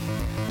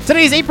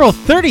Today's April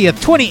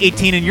 30th,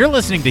 2018, and you're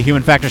listening to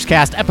Human Factors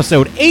Cast,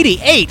 episode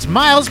 88,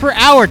 miles per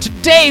hour.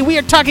 Today, we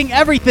are talking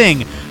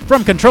everything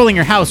from controlling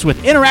your house with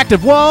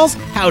interactive walls,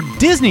 how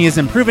Disney is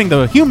improving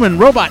the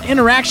human-robot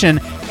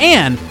interaction,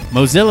 and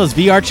Mozilla's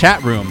VR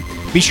chat room.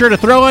 Be sure to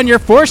throw on your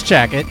force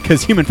jacket,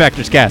 because Human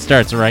Factors Cast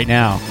starts right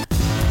now.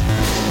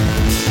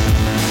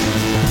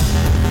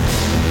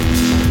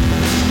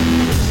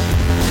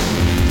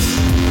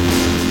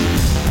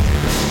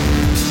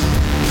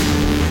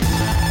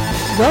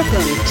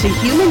 Welcome to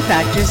Human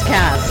Factors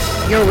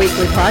Cast, your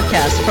weekly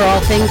podcast for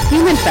all things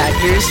human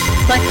factors,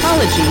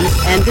 psychology,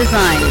 and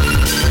design.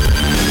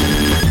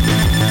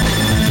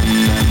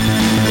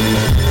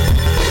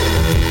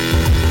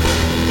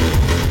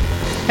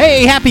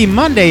 Hey, happy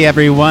Monday,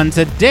 everyone.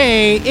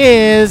 Today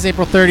is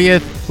April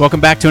 30th.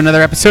 Welcome back to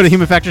another episode of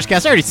Human Factors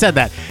Cast. I already said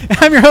that.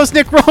 I'm your host,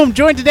 Nick Rome,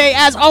 joined today,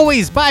 as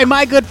always, by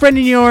my good friend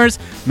and yours,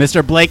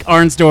 Mr. Blake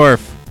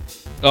Arnsdorf.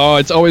 Oh,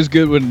 it's always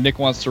good when Nick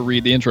wants to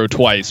read the intro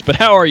twice. But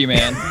how are you,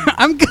 man?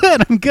 I'm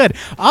good.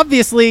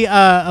 Obviously,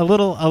 a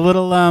little.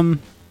 I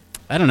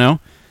don't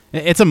know.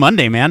 It's a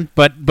Monday, man.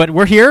 But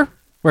we're here.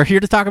 We're here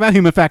to talk about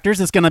human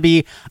factors. It's going to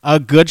be a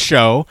good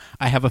show.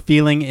 I have a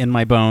feeling in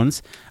my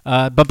bones.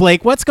 But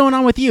Blake, what's going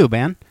on with you,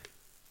 man?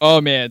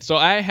 Oh man, so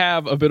I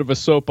have a bit of a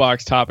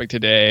soapbox topic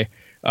today.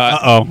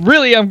 Uh-oh.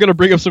 Really, I'm going to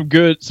bring up some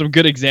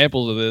good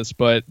examples of this.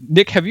 But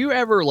Nick, have you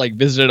ever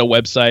visited a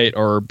website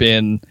or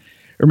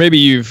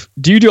maybe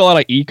do you do a lot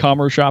of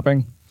e-commerce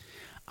shopping?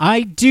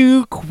 I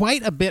do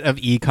quite a bit of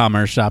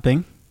e-commerce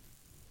shopping.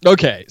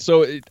 Okay,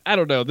 so I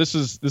don't know.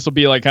 This will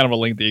be kind of a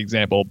lengthy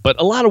example, but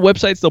a lot of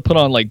websites, they'll put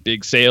on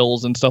big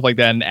sales and stuff like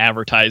that and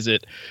advertise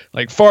it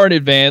far in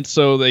advance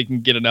so they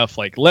can get enough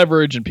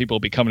leverage and people will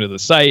be coming to the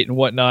site and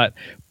whatnot.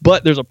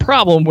 But there's a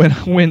problem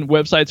when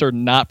websites are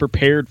not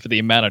prepared for the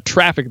amount of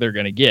traffic they're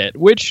going to get,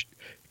 which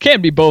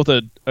can be both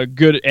a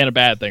good and a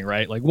bad thing,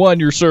 right?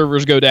 One, your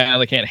servers go down,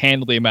 they can't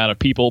handle the amount of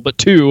people, but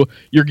two,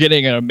 you're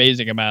getting an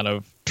amazing amount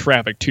of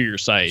traffic to your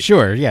site.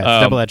 Sure, yeah,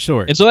 it's double-edged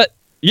sword. And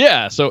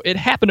so it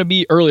happened to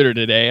me earlier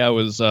today. I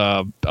was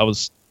on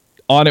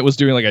it, was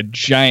doing a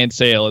giant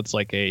sale. It's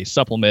a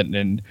supplement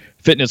and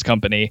fitness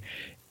company,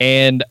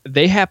 and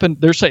their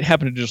site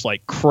happened to just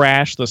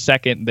crash the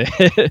second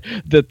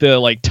that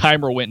the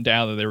timer went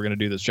down that they were going to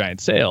do this giant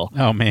sale.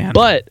 Oh man.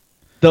 But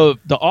the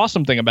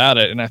awesome thing about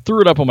it, and I threw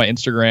it up on my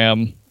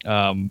Instagram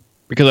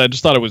because I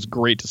just thought it was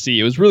great to see.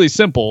 It was really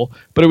simple,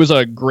 but it was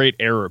a great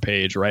error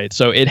page, right?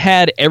 So it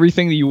had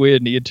everything that you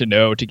would need to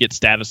know to get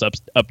status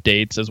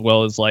updates, as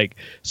well as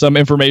some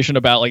information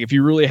about if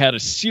you really had a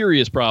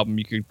serious problem,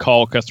 you could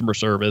call customer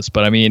service.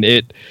 But I mean,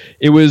 it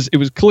was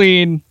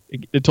clean.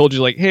 It told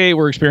you hey,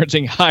 we're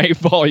experiencing high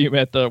volume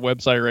at the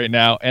website right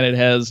now, and it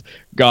has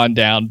gone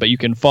down, but you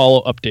can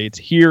follow updates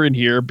here and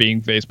here,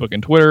 being Facebook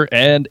and Twitter.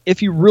 And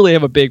if you really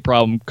have a big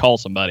problem, call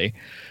somebody.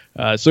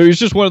 So it's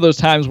just one of those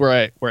times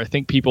where I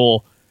think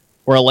people,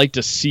 or I like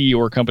to see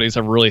where companies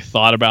have really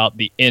thought about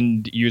the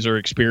end user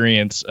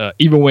experience,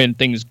 even when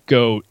things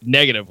go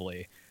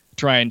negatively,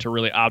 trying to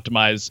really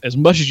optimize as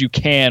much as you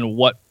can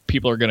what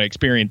people are going to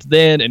experience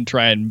then and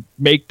try and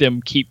make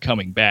them keep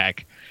coming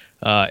back.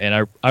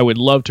 And I would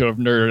love to have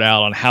nerded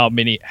out on how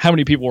many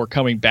people were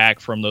coming back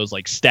from those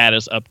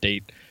status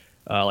update,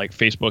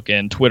 Facebook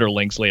and Twitter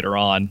links later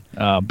on.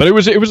 But it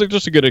was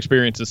just a good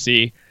experience to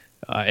see.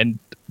 And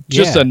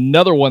just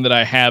another one that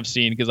I have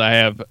seen, because I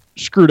have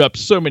screwed up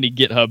so many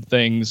GitHub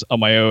things on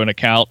my own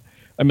account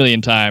a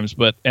million times,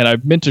 and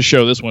I've meant to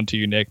show this one to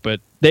you, Nick,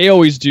 but they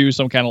always do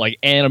some kind of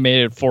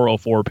animated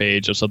 404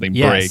 page if something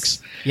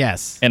breaks.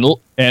 Yes. And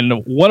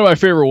one of my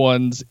favorite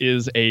ones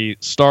is a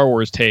Star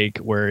Wars take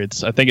where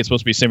I think it's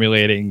supposed to be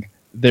simulating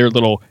their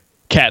little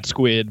cat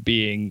squid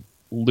being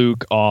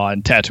Luke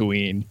on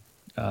Tatooine.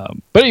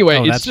 But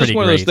anyway, it's just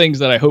one of those things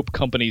that I hope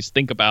companies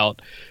think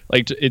about.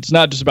 It's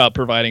not just about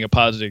providing a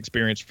positive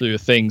experience through the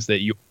things that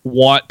you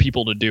want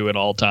people to do at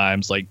all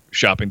times, like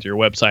shopping to your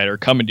website or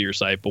coming to your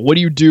site. But what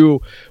do you do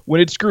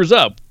when it screws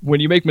up? When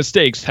you make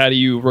mistakes, how do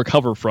you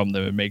recover from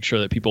them and make sure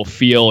that people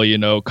feel,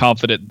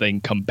 confident they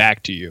can come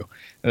back to you?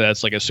 And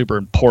that's a super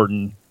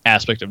important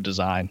aspect of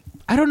design.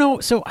 I don't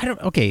know. So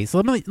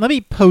let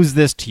me pose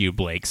this to you,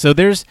 Blake. So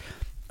there's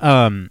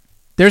an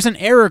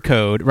error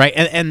code, right?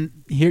 And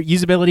here,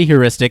 usability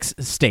heuristics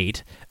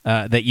state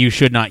that you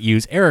should not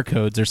use error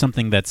codes or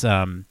something that's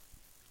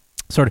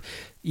sort of,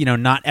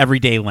 not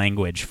everyday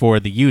language for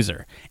the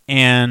user.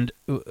 And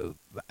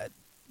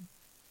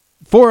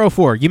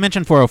 404, you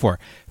mentioned 404.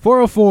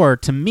 404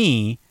 to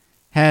me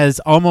has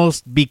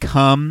almost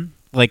become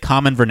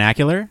common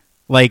vernacular.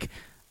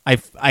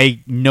 I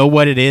know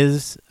what it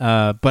is,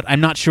 but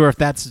I'm not sure if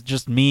that's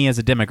just me as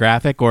a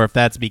demographic or if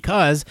that's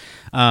because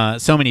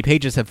so many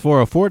pages have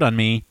 404'd on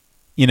me,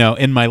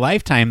 in my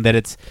lifetime that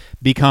it's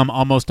become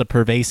almost a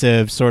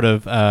pervasive sort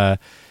of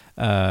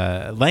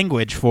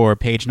language for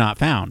page not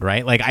found,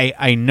 right?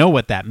 I know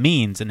what that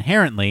means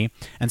inherently,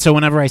 and so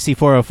whenever I see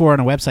 404 on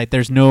a website,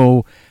 there's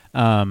no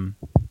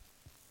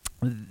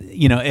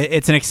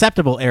it's an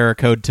acceptable error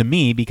code to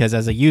me because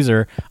as a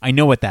user, I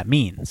know what that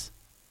means.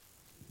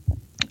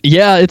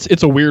 Yeah,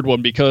 it's a weird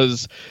one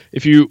because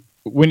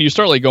when you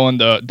start like going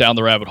down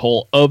the rabbit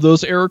hole of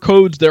those error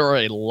codes, there are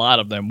a lot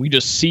of them. We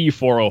just see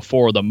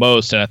 404 the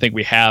most, and I think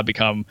we have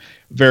become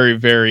very,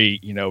 very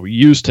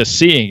used to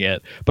seeing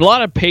it. But a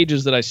lot of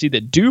pages that I see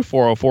that do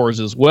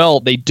 404s as well,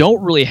 they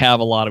don't really have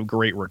a lot of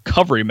great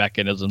recovery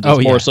mechanisms.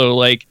 It's more so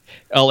like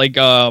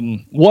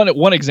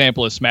one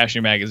example is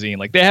Smashing Magazine.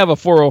 Like they have a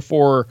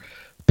 404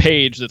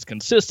 page that's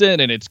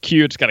consistent and it's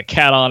cute. It's got a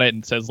cat on it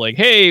and says like,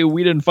 hey,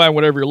 we didn't find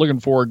whatever you're looking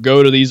for,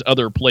 go to these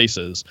other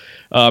places.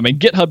 And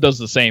GitHub does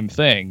the same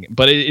thing,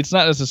 but it's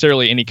not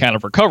necessarily any kind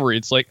of recovery.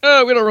 It's like,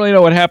 oh, we don't really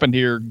know what happened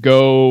here,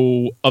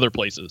 go other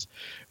places.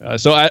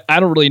 So I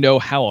don't really know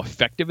how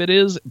effective it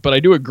is, but I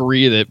do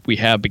agree that we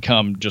have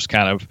become just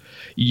kind of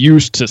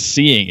used to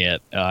seeing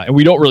it, and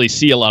we don't really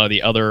see a lot of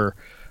the other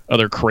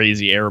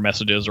crazy error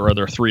messages or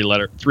other three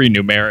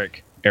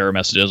numeric error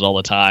messages all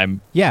the time.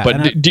 Yeah.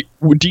 But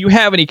do you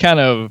have any kind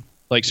of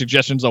like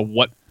suggestions of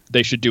what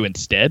they should do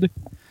instead?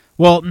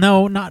 Well,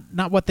 no,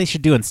 not what they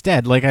should do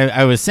instead. Like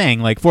I was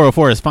saying, like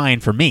 404 is fine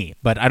for me,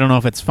 but I don't know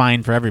if it's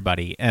fine for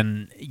everybody.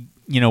 And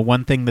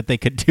one thing that they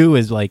could do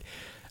is like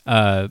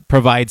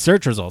provide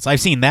search results. I've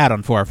seen that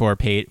on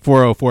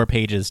 404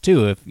 pages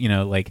too. If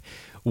like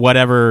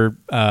whatever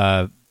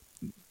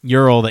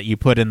URL that you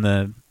put in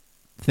the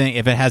thing,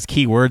 if it has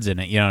keywords in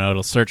it,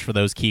 it'll search for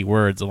those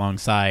keywords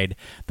alongside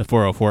the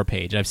 404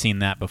 page. I've seen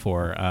that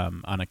before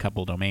on a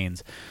couple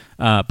domains.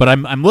 But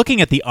I'm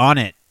looking at the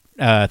Onnit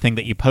thing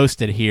that you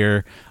posted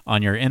here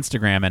on your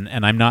Instagram,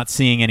 and I'm not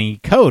seeing any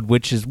code,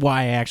 which is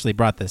why I actually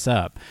brought this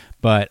up.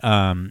 But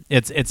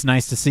it's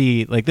nice to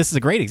see, like, this is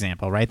a great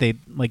example, right? They,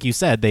 like you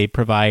said, they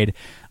provide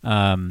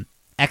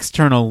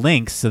external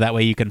links so that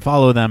way you can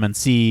follow them and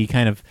see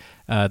kind of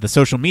the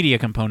social media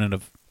component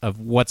of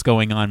what's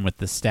going on with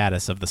the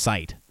status of the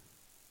site.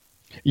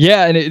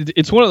 Yeah, and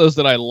it's one of those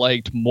that I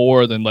liked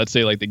more than, let's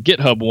say, like the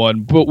GitHub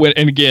one. But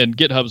and again,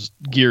 GitHub's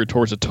geared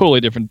towards a totally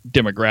different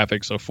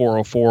demographic, so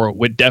 404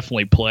 would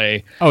definitely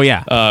play. Oh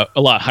yeah,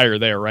 a lot higher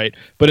there, right?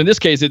 But in this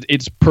case,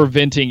 it's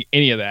preventing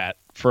any of that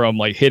from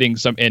like hitting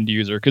some end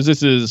user, because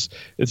this is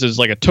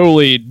like a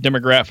totally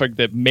demographic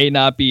that may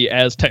not be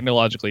as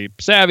technologically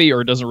savvy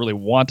or doesn't really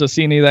want to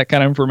see any of that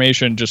kind of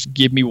information. Just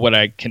give me what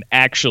I can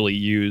actually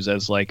use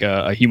as like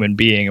a human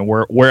being and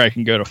where I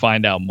can go to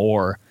find out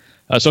more.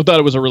 So I thought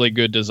it was a really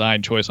good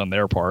design choice on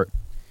their part.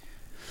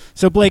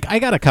 So Blake, I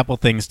got a couple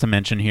things to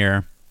mention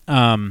here.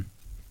 The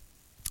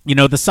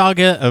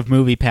saga of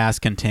MoviePass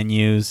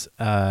continues.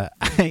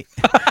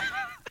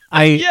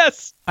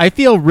 Yes. I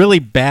feel really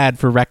bad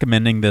for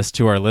recommending this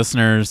to our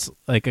listeners.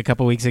 Like a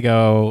couple weeks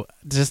ago,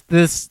 just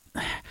this,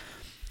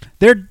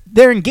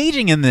 they're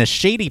engaging in this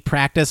shady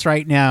practice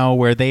right now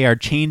where they are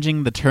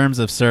changing the terms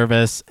of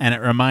service, and it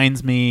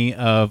reminds me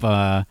of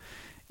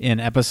in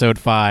episode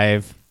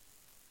 5,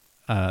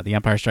 The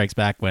Empire Strikes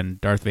Back, when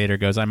Darth Vader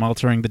goes, "I'm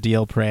altering the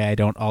deal. Pray I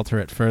don't alter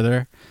it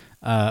further."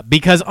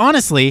 Because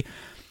honestly,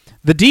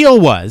 the deal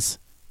was,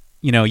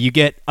 you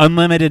get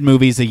unlimited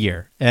movies a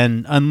year,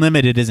 and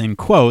unlimited is in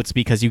quotes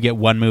because you get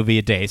one movie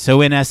a day.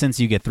 So in essence,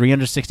 you get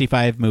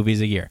 365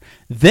 movies a year.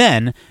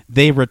 Then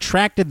they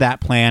retracted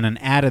that plan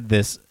and added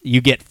this: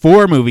 you get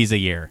 4 movies a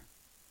year,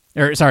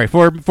 or sorry,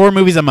 four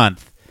movies a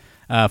month.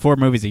 4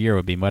 movies a year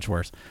would be much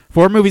worse.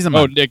 4 movies a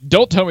month. Oh, Nick,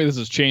 don't tell me this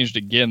has changed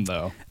again,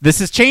 though. This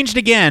has changed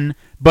again,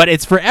 but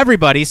it's for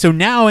everybody. So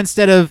now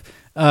instead of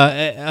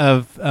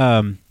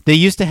you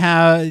used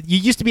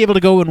to be able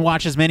to go and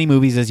watch as many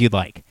movies as you'd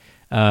like.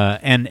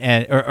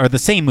 Or the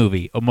same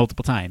movie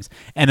multiple times.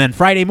 And then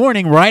Friday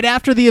morning, right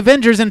after the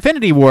Avengers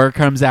Infinity War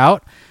comes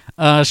out,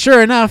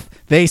 sure enough,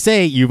 they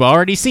say, you've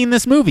already seen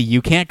this movie.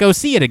 You can't go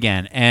see it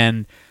again.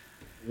 And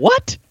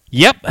what?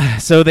 Yep.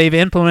 So they've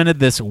implemented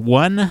this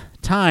one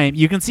time.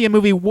 You can see a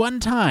movie one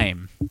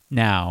time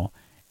now.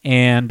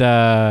 And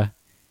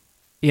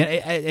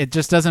it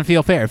just doesn't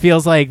feel fair. It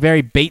feels like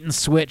very bait and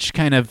switch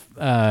kind of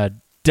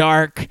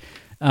dark,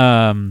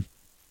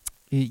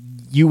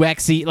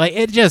 UXy, like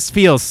it just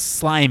feels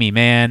slimy,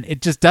 man.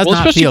 It just does not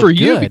feel good. Especially for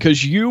you,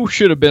 because you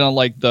should have been on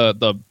like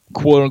the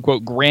quote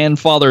unquote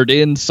grandfathered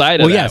in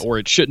side of that, or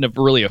it shouldn't have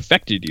really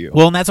affected you.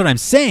 Well, and that's what I'm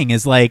saying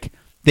is like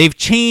they've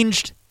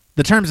changed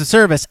the terms of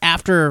service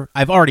after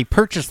I've already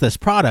purchased this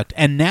product,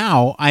 and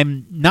now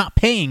I'm not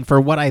paying for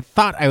what I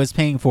thought I was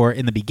paying for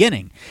in the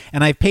beginning,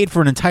 and I've paid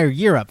for an entire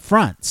year up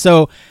front.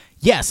 So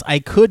yes, I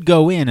could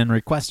go in and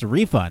request a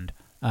refund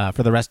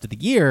for the rest of the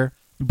year.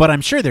 But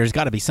I'm sure there's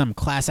got to be some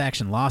class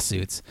action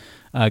lawsuits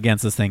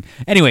against this thing.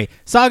 Anyway,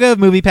 saga of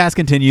MoviePass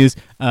continues.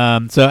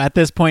 So at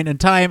this point in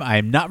time,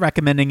 I'm not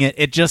recommending it.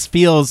 It just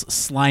feels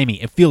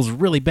slimy. It feels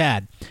really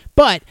bad.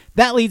 But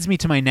that leads me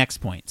to my next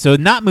point. So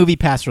not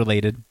MoviePass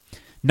related,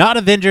 not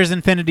Avengers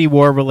Infinity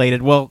War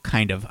related. Well,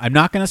 kind of. I'm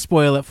not going to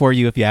spoil it for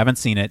you if you haven't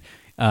seen it.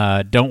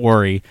 Don't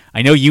worry.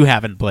 I know you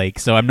haven't, Blake,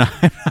 so I'm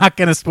not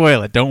going to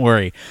spoil it. Don't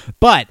worry.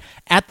 But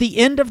at the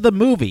end of the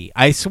movie,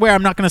 I swear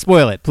I'm not going to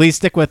spoil it. Please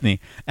stick with me.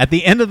 At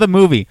the end of the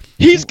movie,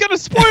 he's going to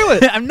spoil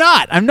it. I'm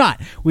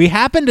not. We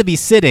happen to be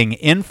sitting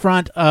in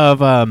front of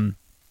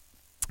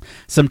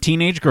some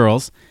teenage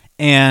girls,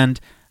 and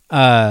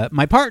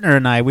my partner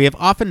and we have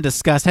often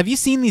discussed, have you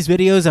seen these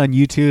videos on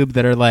YouTube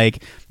that are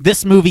like,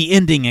 this movie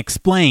ending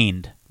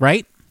explained,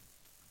 right?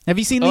 Have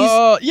you seen these?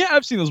 Yeah,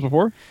 I've seen those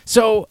before.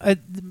 So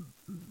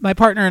my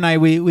partner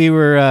and we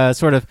were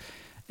sort of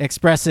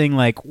expressing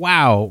like,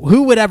 wow,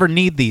 who would ever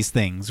need these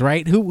things,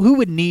 right? Who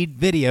would need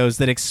videos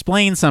that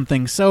explain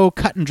something so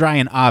cut and dry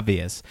and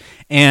obvious?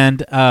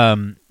 And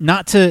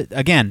not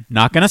going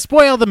to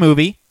spoil the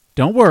movie.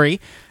 Don't worry.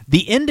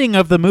 The ending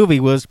of the movie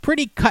was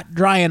pretty cut,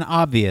 dry, and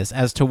obvious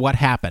as to what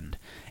happened.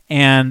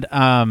 And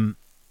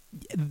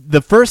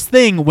the first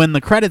thing when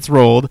the credits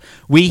rolled,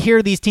 we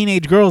hear these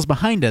teenage girls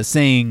behind us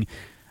saying,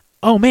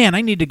 oh man,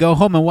 I need to go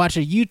home and watch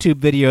a YouTube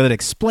video that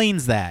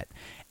explains that.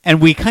 And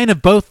we kind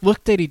of both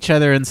looked at each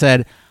other and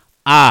said,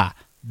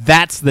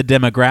 that's the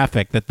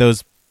demographic that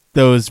those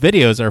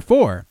videos are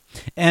for.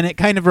 And it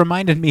kind of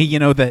reminded me,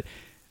 that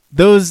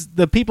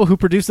the people who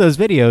produce those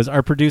videos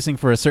are producing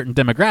for a certain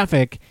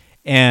demographic,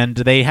 and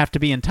they have to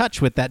be in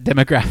touch with that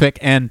demographic.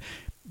 And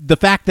the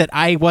fact that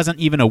I wasn't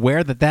even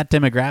aware that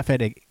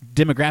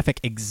demographic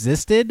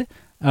existed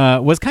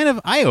was kind of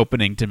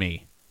eye-opening to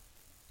me.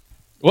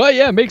 Well,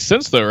 yeah, it makes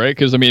sense though, right?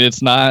 Because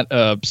it's not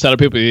a set of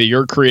people that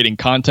you're creating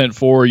content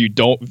for. You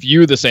don't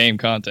view the same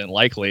content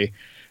likely,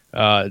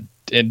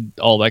 and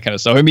all that kind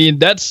of stuff. I mean,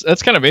 that's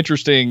kind of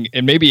interesting,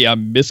 and maybe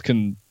I'm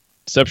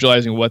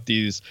misconceptualizing what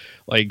these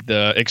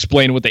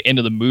explain what the end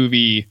of the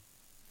movie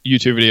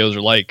YouTube videos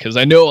are like. Because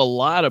I know a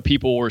lot of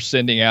people were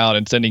sending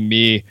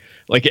me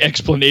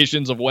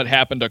explanations of what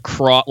happened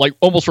across,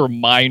 almost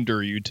reminder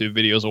YouTube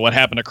videos of what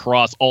happened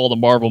across all the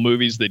Marvel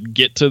movies that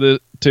get to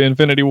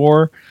Infinity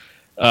War.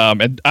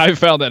 And I've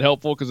found that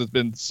helpful because it's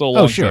been so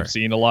long since I've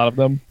seen a lot of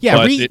them.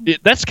 Yeah,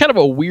 but that's kind of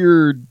a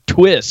weird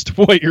twist,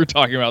 what you're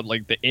talking about,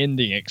 like the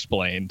ending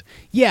explained.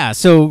 Yeah,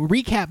 so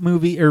recap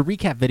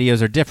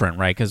videos are different,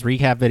 right? Because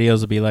recap videos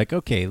will be like,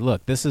 okay,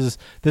 look, this is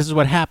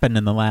what happened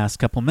in the last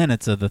couple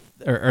minutes of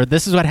or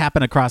this is what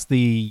happened across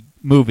the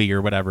movie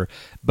or whatever.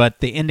 But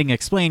the ending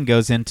explained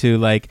goes into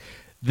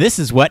this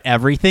is what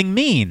everything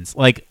means,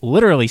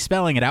 literally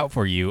spelling it out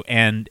for you.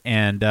 And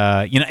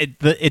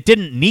it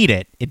didn't need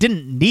it. It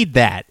didn't need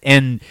that.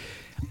 And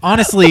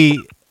honestly,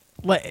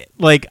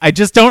 I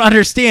just don't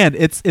understand.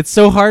 It's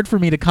so hard for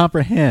me to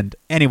comprehend.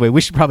 Anyway,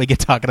 we should probably get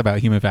talking about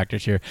human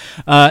factors here.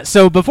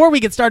 So before we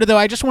get started, though,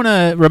 I just want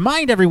to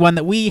remind everyone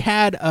that we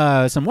had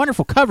some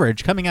wonderful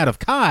coverage coming out of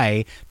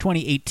CHI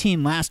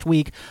 2018 last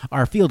week.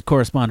 Our field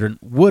correspondent,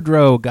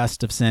 Woodrow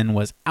Gustafson,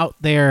 was out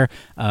there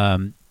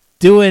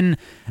doing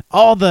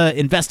all the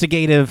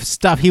investigative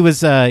stuff. He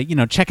was,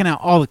 checking out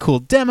all the cool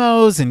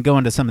demos and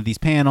going to some of these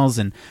panels.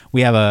 And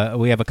we have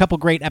a couple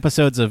great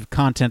episodes of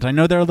content. I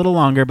know they're a little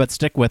longer, but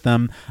stick with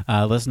them.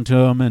 Listen to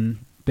them in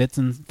fits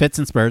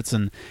and spurts,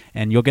 and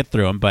you'll get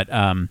through them. But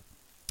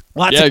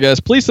guys,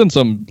 please send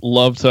some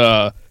love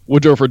to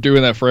Woodrow for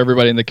doing that for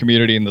everybody in the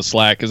community in the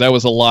Slack, because that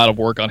was a lot of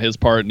work on his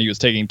part, and he was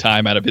taking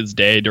time out of his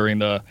day during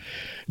the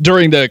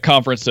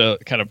conference to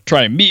kind of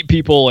try and meet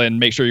people and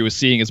make sure he was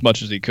seeing as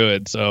much as he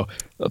could. So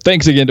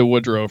thanks again to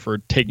Woodrow for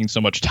taking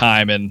so much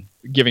time and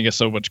giving us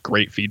so much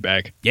great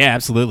feedback. Yeah,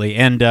 absolutely.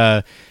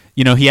 And,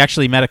 he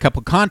actually met a couple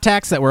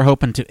contacts that we're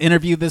hoping to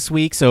interview this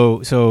week.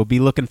 So be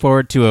looking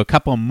forward to a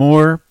couple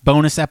more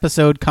bonus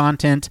episode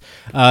content.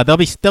 They'll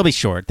be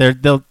short.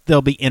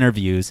 They'll be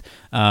interviews,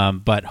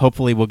 but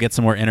hopefully we'll get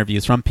some more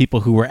interviews from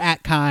people who were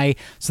at CHI,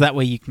 so that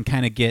way you can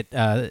kind of get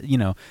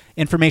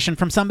information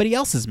from somebody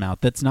else's mouth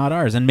that's not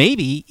ours. And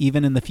maybe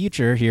even in the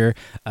future here,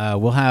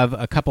 we'll have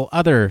a couple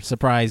other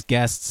surprise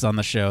guests on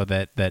the show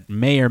that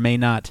may or may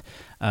not.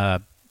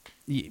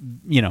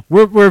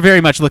 We're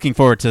very much looking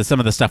forward to some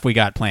of the stuff we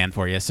got planned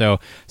for you. So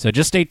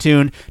just stay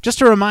tuned.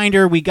 Just a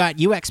reminder, we got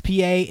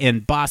UXPA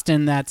in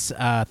Boston. That's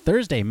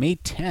Thursday, May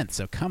 10th.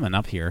 So coming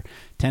up here,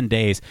 10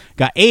 days.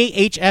 Got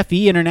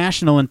AHFE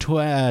International in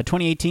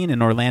 2018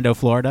 in Orlando,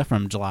 Florida,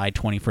 from July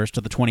 21st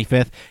to the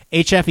 25th.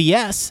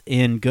 HFES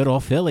in good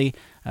old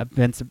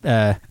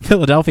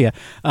Philadelphia,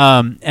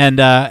 and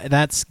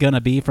that's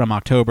gonna be from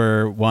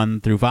October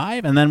 1 through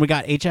 5, and then we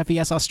got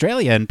HFES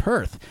Australia in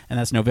Perth, and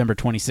that's November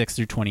 26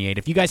 through 28.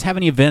 If you guys have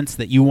any events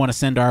that you want to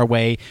send our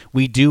way,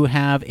 we do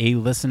have a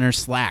listener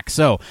Slack.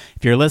 So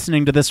if you're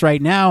listening to this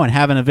right now and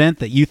have an event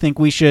that you think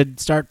we should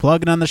start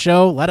plugging on the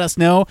show, let us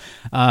know.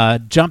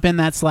 Jump in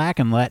that Slack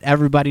and let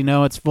everybody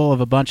know. It's full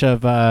of a bunch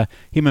of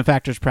human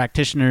factors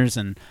practitioners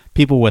and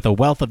people with a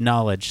wealth of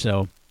knowledge.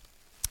 So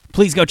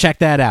please go check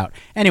that out.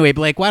 Anyway,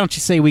 Blake, why don't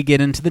you say we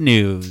get into the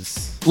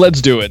news? Let's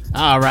do it.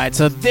 All right,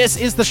 so this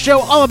is the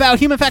show all about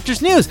human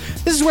factors news.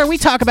 This is where we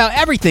talk about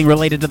everything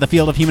related to the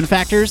field of human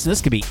factors.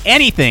 This could be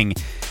anything.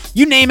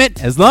 You name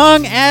it, as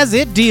long as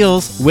it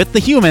deals with the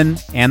human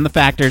and the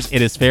factors,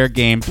 it is fair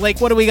game.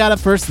 Blake, what do we got up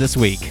first this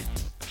week?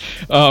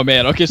 Oh,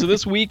 man. Okay, so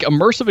this week,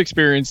 immersive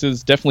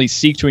experiences definitely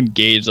seek to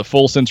engage the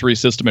full sensory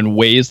system in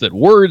ways that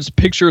words,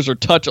 pictures, or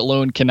touch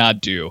alone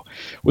cannot do.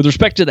 With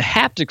respect to the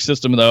haptic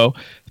system, though,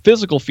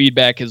 physical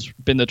feedback has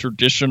been the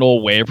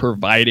traditional way of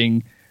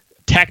providing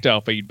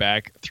tactile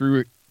feedback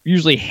through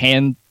usually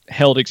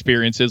handheld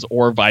experiences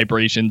or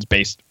vibrations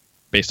based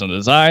on the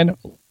design,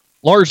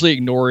 largely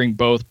ignoring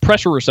both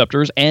pressure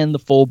receptors and the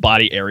full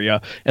body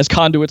area as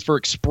conduits for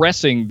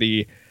expressing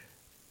the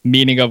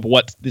meaning of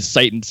what the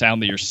sight and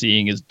sound that you're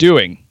seeing is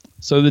doing.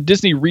 So the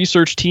Disney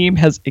research team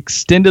has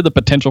extended the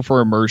potential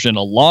for immersion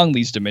along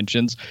these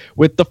dimensions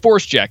with the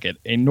Force Jacket,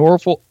 a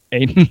novel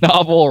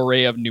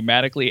array of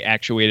pneumatically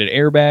actuated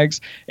airbags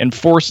and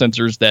force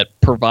sensors that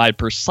provide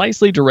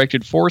precisely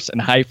directed force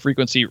and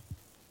high-frequency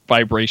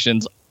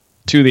vibrations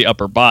to the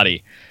upper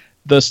body.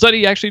 The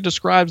study actually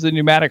describes the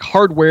pneumatic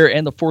hardware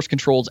and the force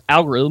controls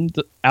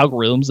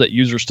algorithms that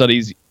user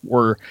studies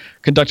were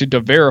conducted to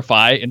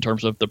verify in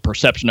terms of the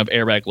perception of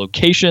airbag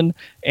location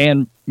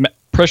and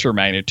pressure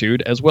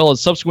magnitude, as well as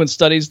subsequent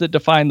studies that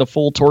define the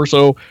full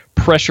torso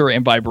pressure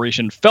and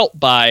vibration felt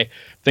by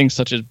things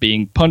such as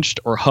being punched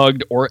or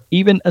hugged or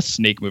even a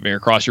snake moving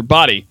across your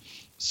body.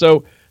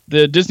 So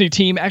the Disney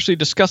team actually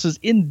discusses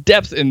in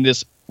depth in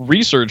this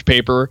research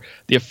paper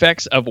the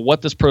effects of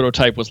what this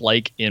prototype was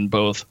like in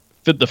both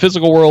the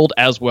physical world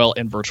as well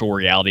in virtual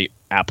reality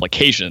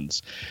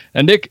applications.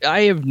 And Nick,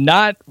 I have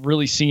not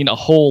really seen a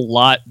whole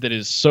lot that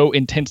is so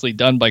intensely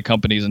done by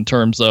companies in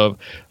terms of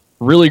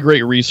really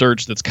great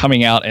research that's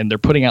coming out, and they're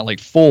putting out like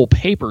full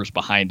papers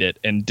behind it.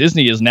 And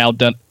Disney has now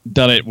done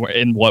it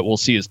in what we'll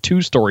see as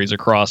 2 stories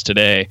across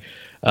today.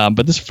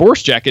 But this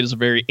Force Jacket is a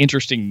very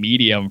interesting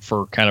medium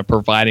for kind of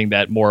providing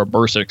that more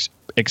immersive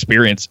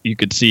experience you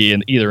could see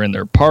in either in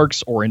their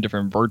parks or in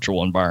different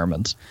virtual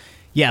environments.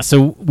 Yeah,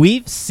 so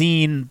we've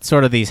seen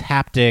sort of these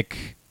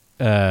haptic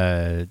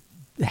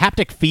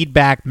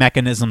feedback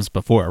mechanisms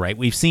before, right?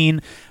 We've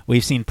seen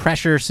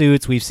pressure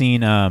suits, we've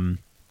seen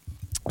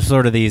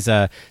sort of these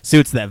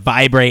suits that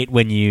vibrate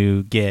when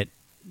you get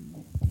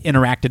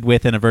interacted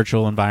with in a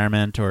virtual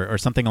environment or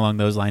something along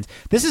those lines.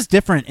 This is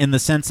different in the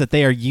sense that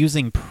they are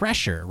using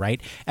pressure, right?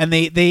 And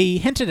they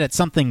hinted at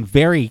something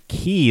very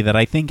key that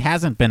I think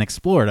hasn't been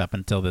explored up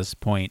until this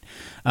point.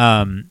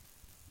 They're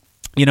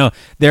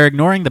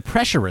ignoring the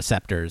pressure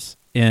receptors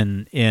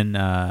in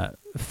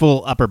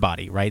full upper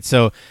body, right?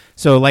 So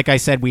like I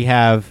said, we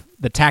have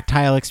the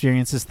tactile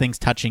experiences, things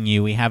touching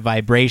you. We have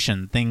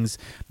vibration, things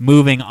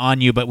moving on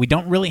you, but we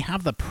don't really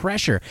have the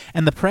pressure.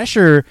 And the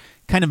pressure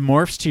kind of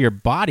morphs to your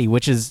body,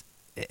 which is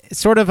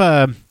sort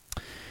of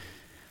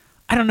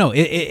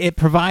it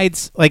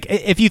provides, like,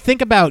 if you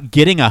think about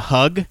getting a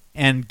hug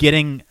and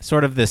getting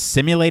sort of this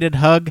simulated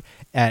hug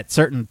at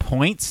certain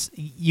points,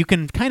 you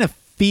can kind of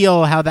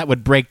feel how that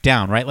would break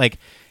down, right? Like,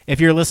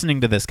 if you're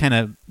listening to this, kind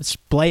of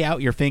splay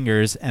out your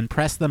fingers and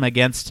press them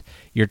against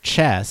your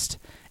chest,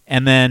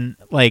 and then,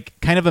 like,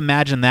 kind of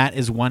imagine that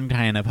is one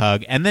kind of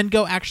hug, and then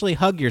go actually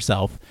hug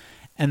yourself,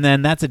 and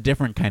then that's a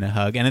different kind of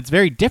hug. And it's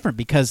very different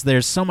because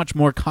there's so much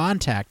more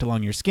contact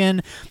along your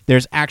skin.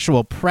 There's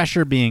actual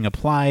pressure being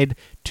applied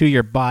to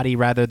your body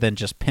rather than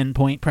just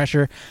pinpoint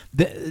pressure.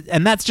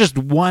 And that's just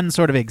one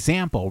sort of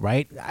example,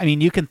 right? I mean,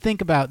 you can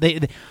think about...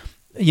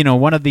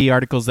 one of the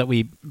articles that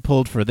we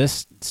pulled for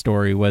this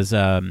story was,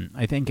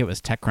 I think it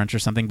was TechCrunch or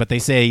something, but they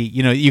say,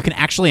 you can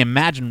actually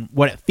imagine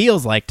what it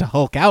feels like to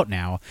Hulk out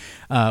now,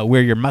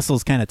 where your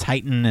muscles kind of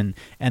tighten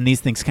and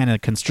these things kind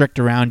of constrict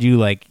around you,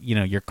 like,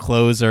 your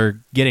clothes are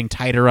getting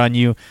tighter on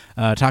you.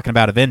 Talking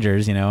about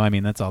Avengers, I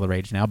mean, that's all the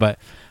rage now, but,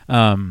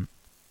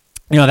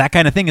 that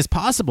kind of thing is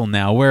possible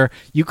now, where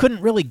you couldn't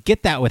really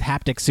get that with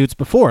haptic suits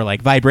before.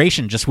 Like,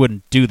 vibration just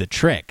wouldn't do the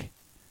trick.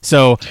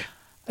 So...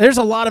 there's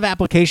a lot of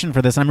application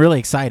for this. I'm really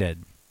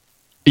excited.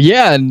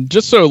 Yeah, and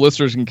just so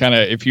listeners can kind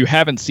of, if you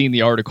haven't seen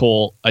the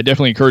article, I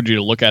definitely encourage you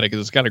to look at it because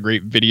it's got a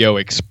great video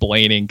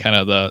explaining kind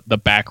of the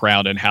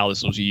background and how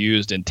this was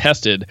used and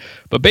tested.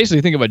 But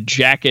basically think of a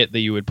jacket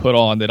that you would put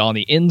on that on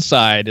the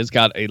inside has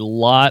got a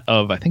lot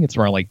of, I think it's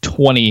around like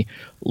 20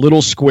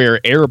 little square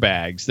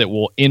airbags that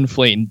will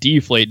inflate and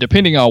deflate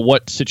depending on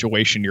what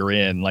situation you're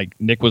in. Like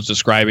Nick was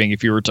describing,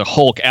 if you were to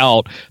Hulk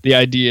out, the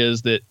idea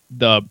is that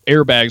the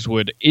airbags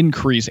would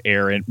increase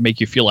air and make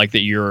you feel like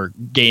that you're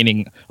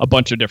gaining a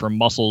bunch of different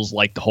muscles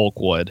like the Hulk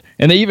would.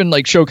 And they even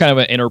like show kind of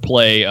an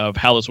interplay of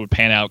how this would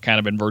pan out kind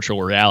of in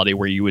virtual reality,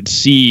 where you would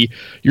see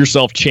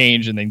yourself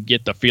change and then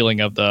get the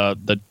feeling of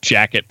the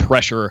jacket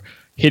pressure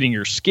hitting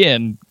your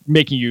skin,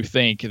 making you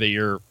think that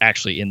you're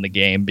actually in the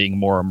game, being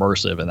more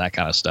immersive and that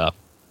kind of stuff.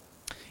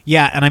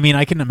 Yeah, and I mean,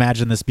 I can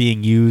imagine this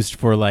being used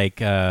for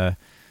like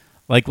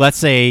let's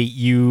say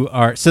you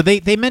are. So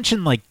they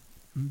mentioned like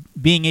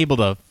being able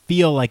to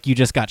feel like you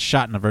just got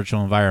shot in a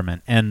virtual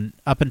environment, and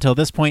up until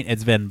this point,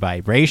 it's been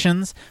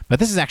vibrations, but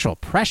this is actual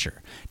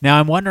pressure.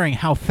 Now, I'm wondering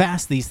how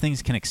fast these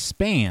things can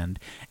expand,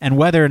 and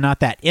whether or not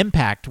that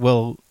impact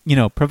will,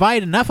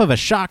 provide enough of a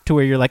shock to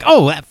where you're like,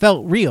 oh, that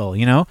felt real,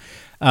 it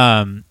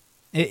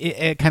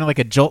kind of like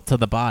a jolt to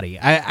the body.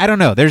 I don't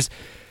know. This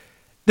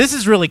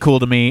is really cool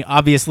to me,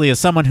 obviously, as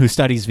someone who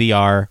studies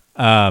VR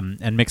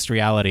and mixed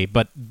reality,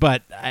 but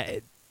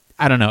I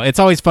don't know. It's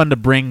always fun to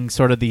bring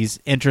sort of these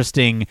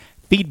interesting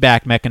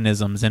feedback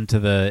mechanisms into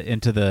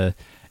the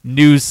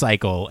news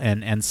cycle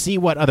and see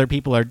what other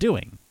people are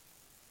doing.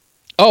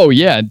 Oh,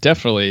 yeah,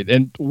 definitely.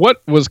 And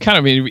what was kind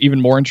of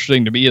even more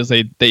interesting to me is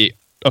they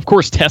of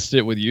course, tested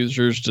it with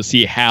users to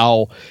see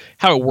how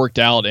it worked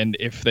out, and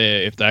if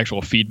the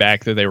actual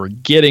feedback that they were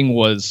getting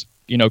was,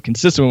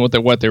 consistent with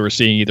what they were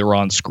seeing either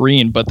on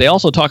screen. But they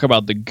also talk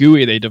about the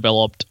GUI they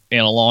developed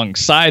and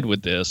alongside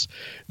with this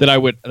that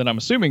I'm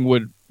assuming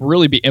would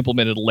really be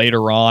implemented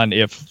later on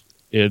if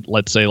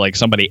let's say like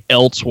somebody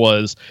else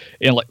was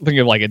in, like, think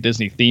of like a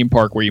Disney theme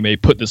park where you may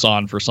put this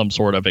on for some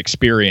sort of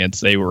experience.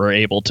 They were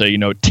able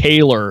to,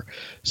 tailor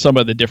some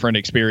of the different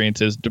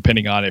experiences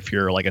depending on if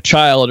you're like a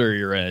child or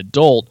you're an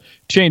adult,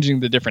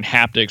 changing the different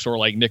haptics, or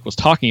like Nick was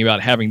talking about,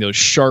 having those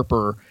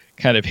sharper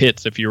kind of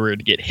hits if you were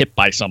to get hit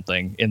by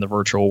something in the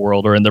virtual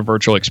world or in the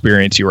virtual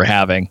experience you were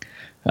having.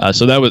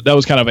 So that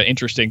was kind of an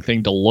interesting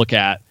thing to look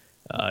at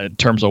in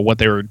terms of what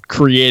they were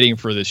creating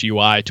for this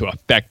UI to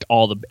affect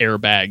all the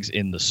airbags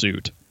in the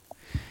suit.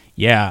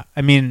 Yeah,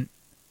 I mean,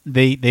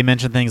 they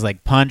mentioned things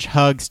like punch,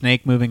 hug,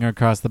 snake moving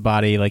across the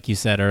body, like you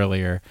said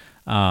earlier.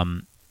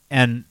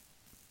 And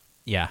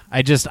yeah,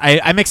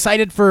 I'm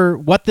excited for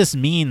what this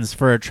means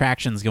for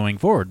attractions going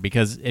forward,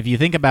 because if you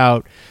think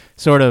about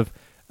sort of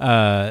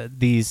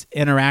these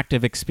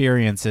interactive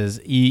experiences,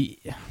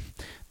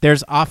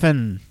 there's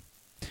often...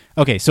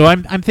 Okay, so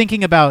I'm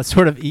thinking about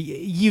sort of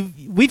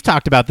we've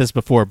talked about this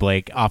before,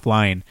 Blake,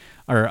 offline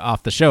or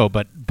off the show,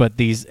 but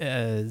these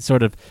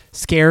sort of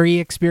scary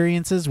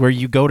experiences where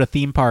you go to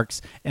theme parks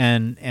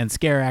and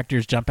scare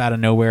actors jump out of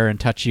nowhere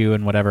and touch you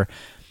and whatever,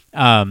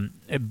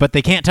 but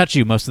they can't touch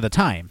you most of the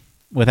time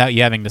without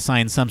you having to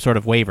sign some sort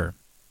of waiver.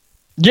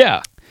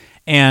 Yeah.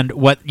 And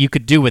what you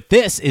could do with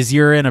this is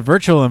you're in a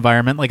virtual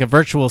environment, like a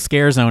virtual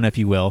scare zone, if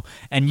you will,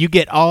 and you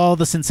get all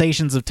the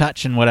sensations of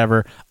touch and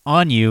whatever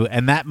on you,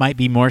 and that might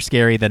be more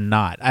scary than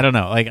not. I don't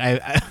know. Like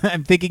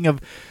I'm thinking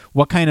of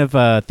what kind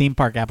of theme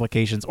park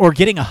applications, or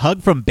getting a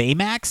hug from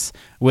Baymax,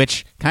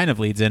 which kind of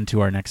leads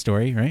into our next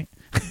story, right?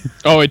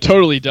 Oh, it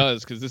totally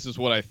does, because this is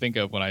what I think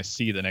of when I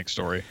see the next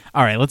story.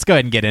 All right, let's go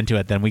ahead and get into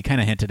it then. We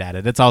kind of hinted at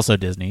it. It's also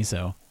Disney,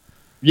 so...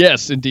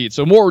 Yes, indeed.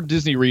 So more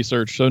Disney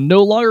research. So no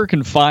longer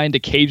confined to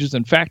cages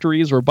and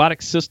factories,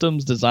 robotic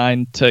systems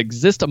designed to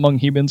exist among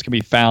humans can be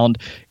found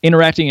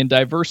interacting in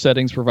diverse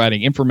settings,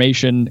 providing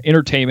information,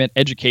 entertainment,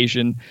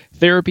 education,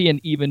 therapy,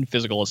 and even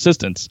physical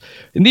assistance.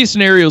 In these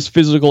scenarios,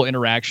 physical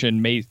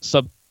interaction may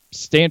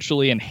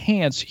substantially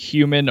enhance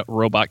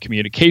human-robot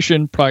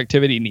communication,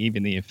 productivity, and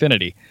even the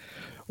infinity.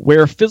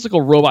 Where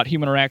physical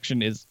robot-human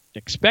interaction is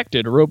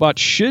expected,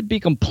 robots should be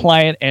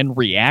compliant and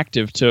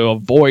reactive to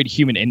avoid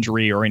human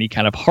injury or any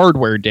kind of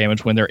hardware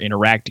damage when they're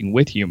interacting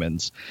with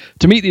humans.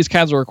 To meet these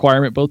kinds of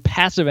requirements, both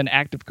passive and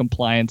active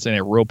compliance in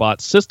a robot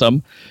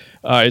system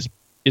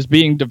is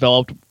being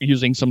developed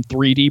using some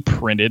 3D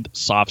printed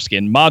soft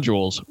skin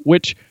modules,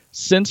 which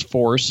sense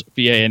force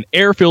via an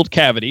air-filled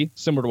cavity,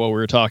 similar to what we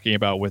were talking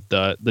about with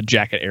the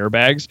jacket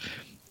airbags,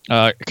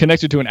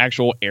 connected to an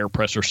actual air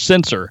pressure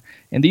sensor.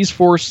 And these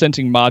force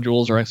sensing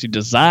modules are actually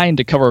designed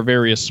to cover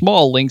various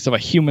small lengths of a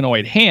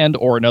humanoid hand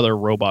or another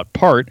robot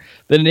part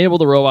that enable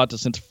the robot to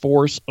sense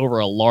force over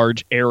a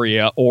large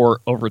area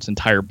or over its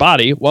entire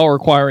body, while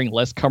requiring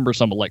less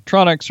cumbersome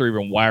electronics or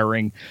even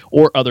wiring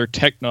or other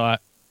tactile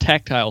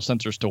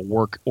sensors to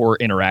work or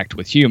interact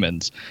with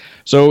humans.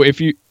 So if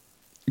you,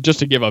 just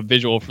to give a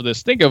visual for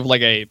this, think of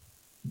like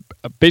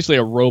basically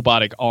a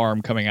robotic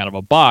arm coming out of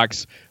a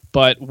box,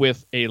 but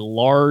with a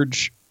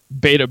large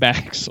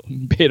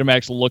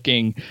Betamax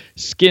looking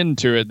skin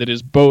to it that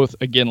is both,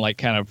 again, like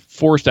kind of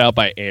forced out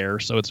by air.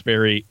 So it's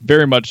very,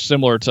 very much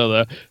similar to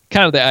the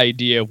kind of the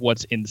idea of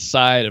what's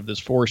inside of this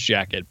force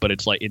jacket, but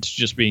it's like, it's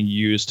just being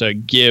used to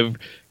give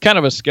kind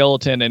of a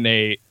skeleton and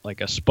a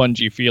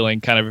spongy feeling,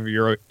 kind of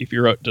if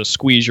you're to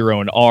squeeze your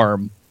own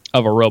arm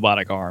of a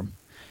robotic arm.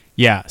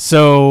 Yeah.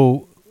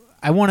 So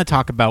I want to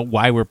talk about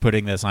why we're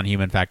putting this on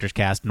Human Factors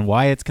Cast and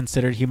why it's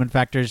considered Human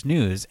Factors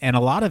News. And a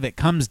lot of it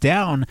comes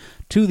down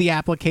to the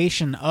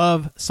application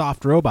of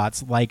soft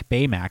robots like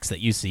Baymax that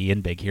you see in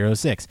Big Hero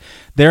 6.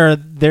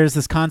 There's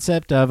this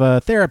concept of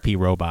a therapy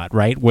robot,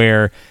 right,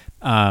 where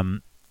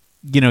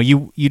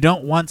you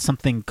don't want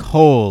something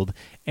cold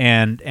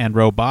and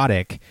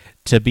robotic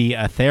to be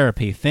a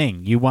therapy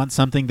thing. You want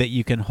something that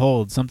you can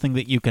hold, something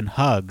that you can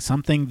hug,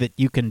 something that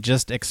you can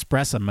just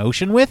express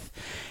emotion with.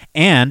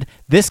 And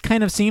this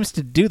kind of seems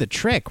to do the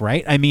trick,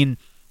 right? I mean,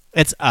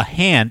 it's a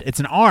hand, it's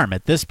an arm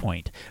at this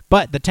point,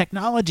 but the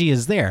technology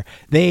is there.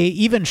 They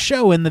even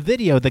show in the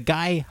video the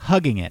guy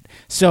hugging it.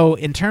 So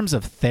in terms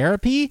of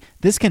therapy,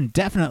 this can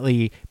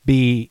definitely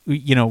be,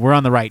 we're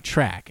on the right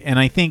track. And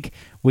I think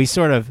we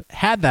sort of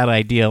had that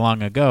idea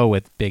long ago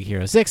with Big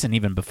Hero 6 and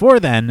even before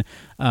then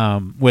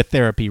with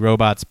therapy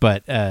robots.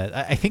 But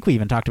I think we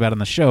even talked about on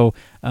the show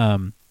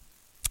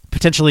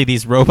potentially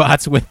these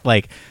robots with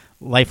like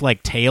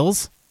lifelike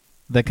tails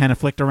that kind of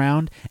flicked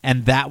around,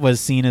 and that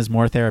was seen as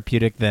more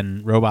therapeutic than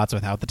robots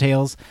without the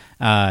tails.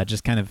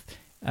 Just kind of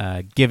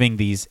giving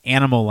these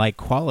animal-like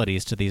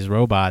qualities to these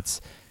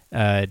robots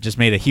just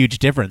made a huge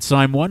difference. So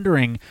I'm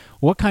wondering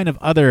what kind of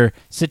other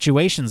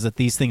situations that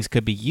these things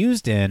could be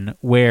used in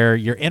where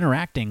you're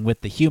interacting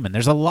with the human.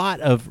 There's a lot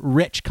of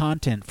rich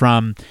content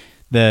from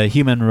the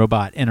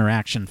human-robot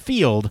interaction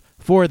field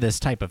for this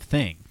type of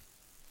thing.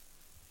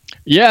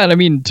 Yeah, and I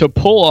mean, to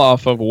pull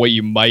off of what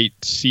you might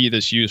see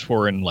this used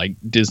for in like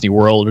Disney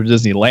World or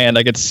Disneyland,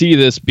 I could see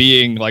this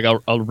being like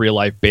a real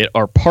life beta,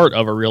 or part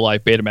of a real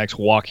life Betamax,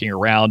 walking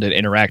around and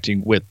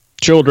interacting with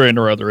children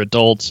or other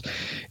adults,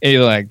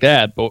 anything like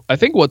that. But I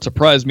think what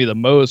surprised me the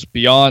most,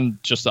 beyond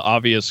just the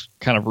obvious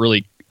kind of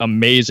really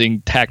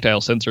amazing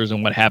tactile sensors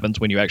and what happens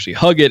when you actually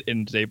hug it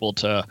and is able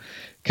to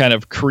kind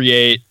of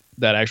create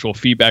that actual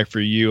feedback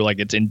for you, like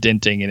it's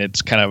indenting and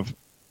it's kind of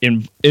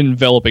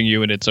enveloping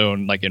you in its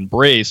own like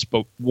embrace.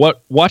 But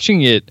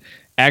watching it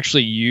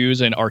actually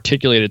use and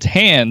articulate its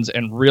hands,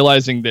 and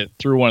realizing that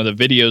through one of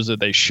the videos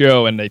that they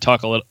show, and they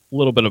talk a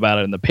little bit about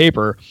it in the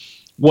paper,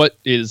 what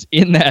is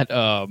in that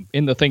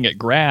in the thing it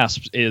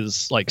grasps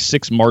is like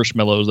 6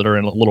 marshmallows that are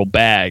in a little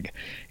bag,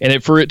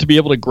 and for it to be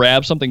able to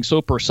grab something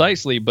so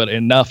precisely, but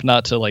enough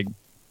not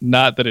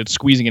that it's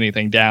squeezing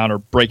anything down or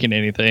breaking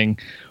anything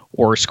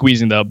or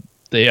squeezing the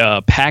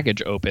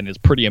package open, is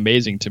pretty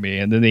amazing to me.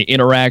 And then the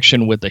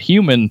interaction with the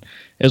human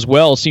as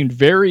well seemed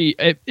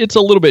it's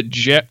a little bit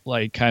jarring,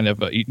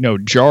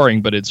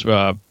 but it's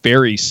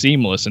very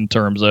seamless in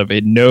terms of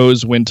it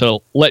knows when to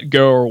let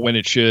go or when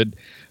it should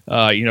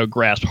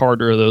grasp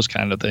harder, those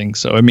kind of things.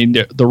 So I mean,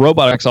 the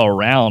robotics all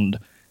around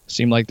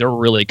seem like they're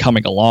really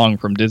coming along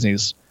from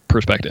Disney's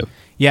perspective.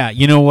 Yeah,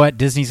 you know what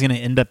Disney's going to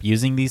end up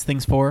using these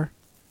things for?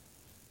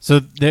 So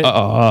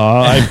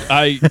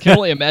I can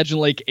only imagine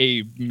like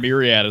a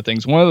myriad of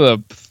things. One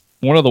of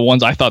the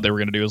ones I thought they were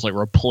going to do is like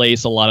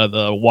replace a lot of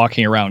the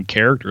walking around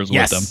characters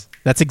with them.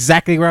 That's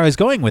exactly where I was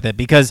going with it,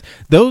 because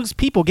those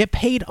people get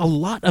paid a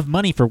lot of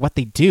money for what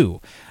they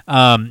do.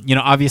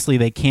 Obviously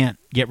they can't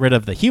get rid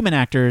of the human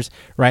actors,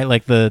 right?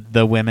 Like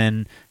the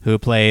women who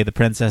play the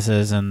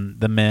princesses and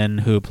the men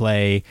who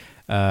play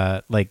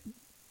like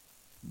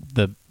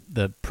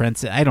the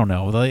prince, I don't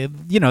know,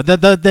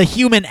 the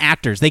human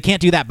actors. They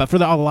can't do that. But for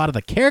a lot of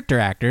the character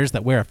actors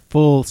that wear a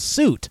full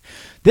suit,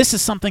 this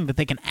is something that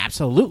they can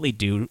absolutely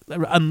do.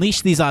 Unleash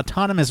these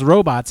autonomous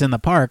robots in the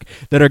park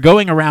that are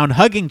going around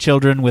hugging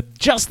children with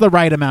just the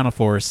right amount of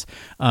force.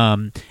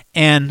 And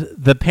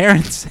the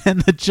parents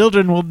and the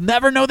children will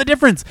never know the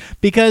difference,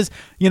 because,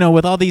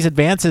 with all these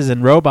advances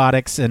in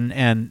robotics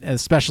and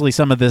especially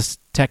some of this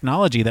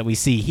technology that we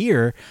see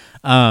here,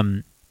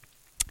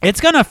 it's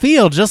going to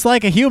feel just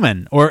like a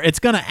human, or it's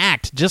going to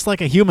act just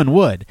like a human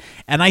would.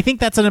 And I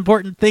think that's an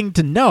important thing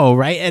to know,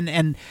 right?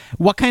 And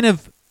what kind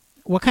of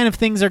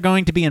things are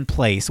going to be in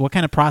place? What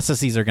kind of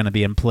processes are going to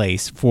be in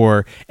place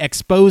for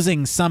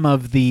exposing some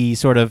of the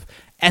sort of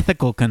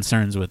ethical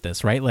concerns with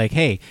this, right? Like,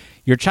 hey,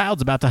 your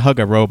child's about to hug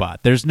a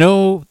robot. There's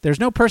no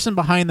person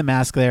behind the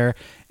mask there.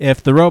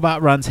 If the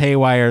robot runs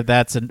haywire,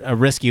 that's a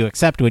risk you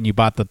accept when you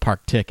bought the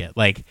park ticket.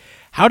 Like,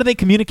 how do they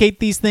communicate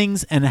these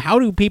things, and how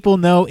do people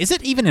know? Is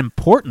it even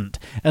important,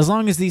 as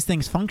long as these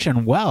things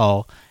function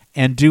well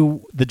and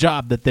do the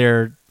job that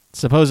they're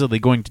supposedly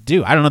going to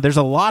do? I don't know. There's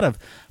a lot of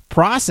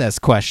process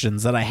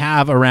questions that I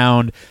have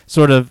around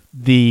sort of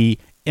the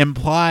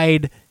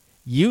implied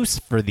use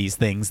for these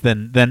things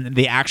than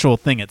the actual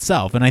thing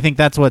itself. And I think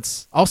that's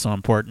what's also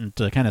important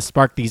to kind of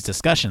spark these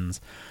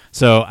discussions.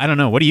 So I don't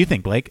know. What do you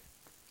think, Blake?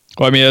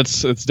 Well, I mean,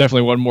 it's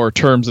definitely one more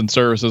terms and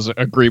services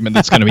agreement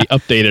that's going to be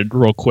updated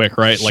real quick,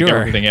 right? Sure. Like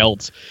everything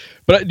else.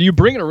 But you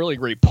bring in a really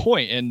great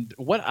point, and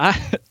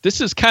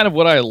this is kind of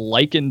what I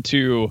liken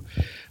to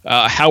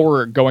how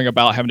we're going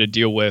about having to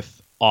deal with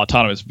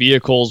autonomous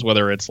vehicles,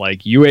 whether it's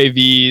like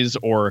UAVs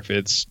or if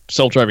it's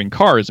self-driving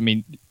cars. I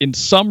mean, in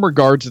some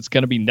regards, it's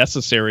going to be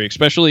necessary,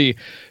 especially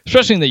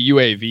in the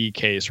UAV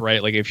case,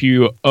 right? Like if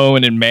you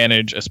own and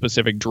manage a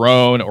specific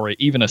drone or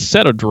even a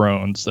set of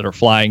drones that are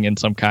flying in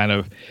some kind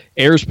of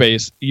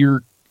airspace,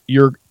 you're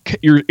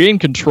in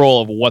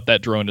control of what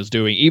that drone is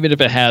doing. Even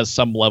if it has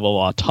some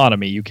level of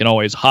autonomy, you can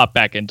always hop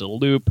back into the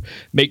loop,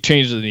 make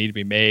changes that need to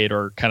be made,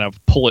 or kind of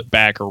pull it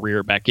back or rear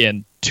it back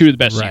in to the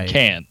best you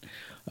can.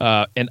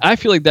 And I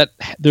feel like that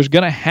there's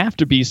going to have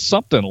to be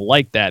something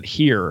like that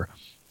here,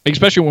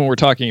 especially when we're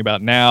talking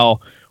about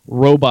now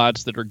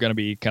robots that are going to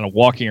be kind of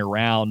walking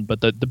around,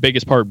 but the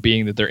biggest part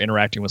being that they're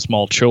interacting with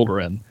small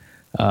children.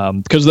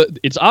 Because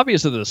it's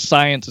obvious that the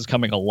science is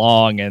coming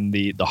along and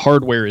the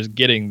hardware is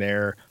getting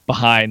there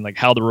behind like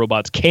how the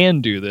robots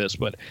can do this.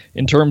 But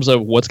in terms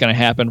of what's going to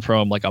happen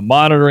from like a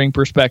monitoring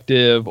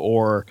perspective,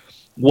 or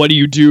what do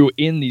you do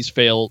in these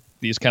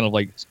kind of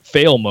like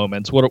fail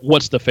moments?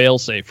 What's the fail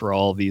safe for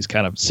all of these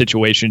kind of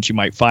situations you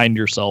might find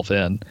yourself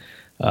in?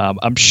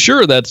 I'm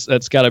sure that's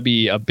got to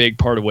be a big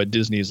part of what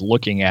Disney's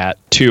looking at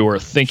too, or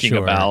thinking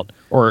about,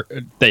 or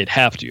they'd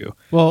have to.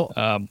 Well,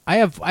 I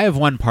have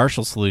one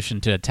partial solution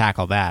to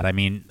tackle that. I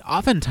mean,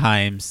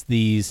 oftentimes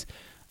these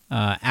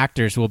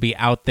actors will be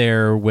out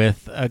there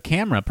with a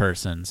camera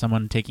person,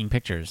 someone taking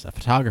pictures. A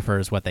photographer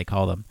is what they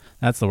call them.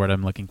 That's the word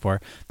I'm looking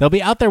for. They'll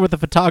be out there with a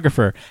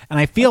photographer, and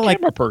I feel like a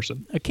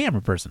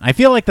camera person. I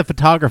feel like the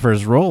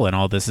photographer's role in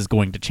all this is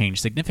going to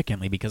change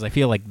significantly, because I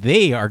feel like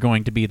they are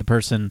going to be the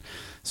person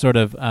sort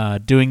of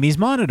doing these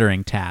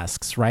monitoring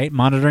tasks, right?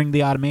 Monitoring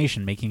the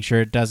automation, making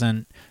sure it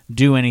doesn't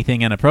do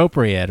anything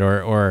inappropriate,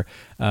 or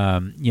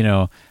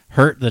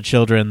hurt the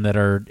children that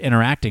are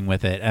interacting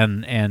with it.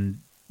 And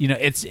you know,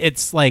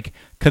 it's like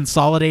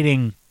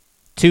consolidating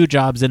two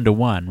jobs into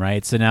one,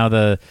 right? So now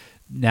the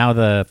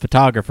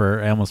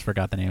photographer, I almost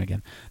forgot the name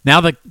again.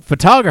 Now the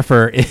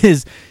photographer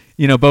is,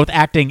 you know, both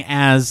acting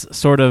as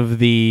sort of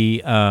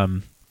the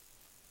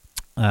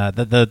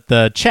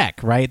check,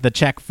 right? The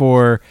check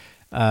for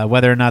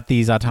whether or not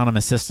these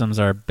autonomous systems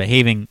are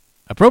behaving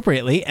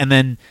appropriately, and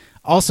then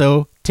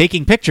also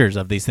taking pictures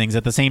of these things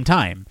at the same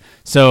time.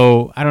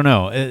 So I don't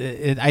know.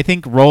 I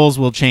think roles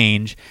will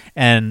change,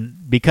 and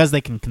because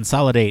they can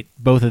consolidate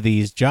both of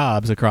these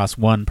jobs across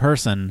one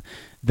person,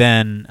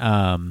 then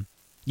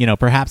you know,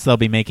 perhaps they'll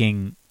be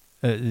making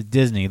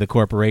Disney, the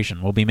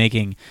corporation, will be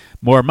making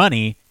more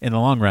money in the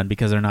long run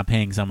because they're not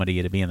paying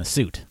somebody to be in a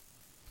suit.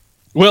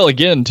 Well,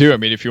 again, too, I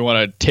mean, if you want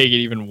to take it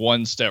even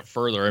one step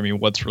further, I mean,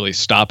 what's really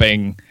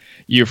stopping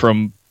you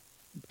from,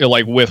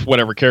 like, with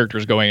whatever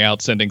character's going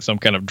out, sending some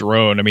kind of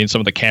drone? I mean, some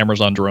of the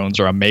cameras on drones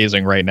are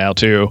amazing right now,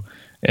 too.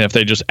 And if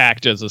they just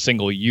act as a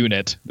single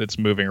unit that's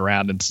moving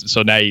around, and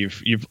so now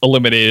you've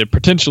eliminated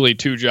potentially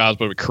two jobs,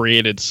 but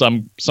created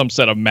some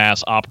set of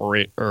mass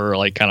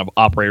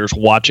operators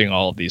watching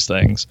all of these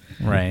things.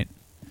 Right.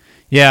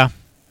 Yeah.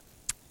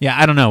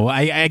 I don't know.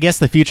 I guess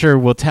the future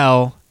will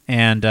tell,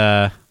 and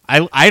I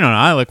don't know.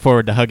 I look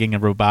forward to hugging a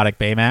robotic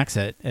Baymax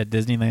at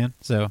Disneyland.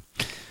 So.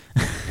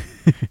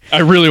 I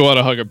really want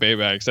to hug a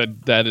Baymax.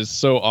 That is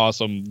so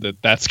awesome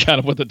that's kind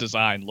of what the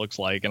design looks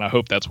like, and I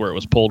hope that's where it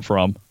was pulled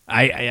from.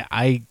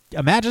 I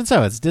imagine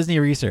so. It's Disney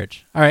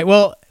Research. All right,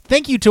 well,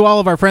 thank you to all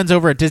of our friends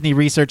over at Disney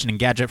Research and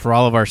Engadget for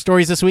all of our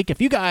stories this week.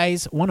 If you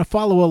guys want to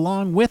follow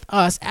along with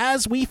us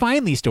as we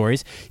find these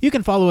stories, you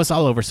can follow us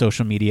all over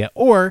social media,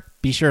 or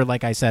be sure,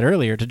 like I said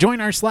earlier, to join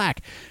our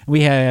Slack.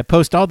 We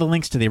post all the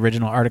links to the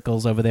original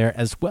articles over there,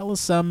 as well as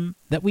some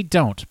that we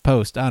don't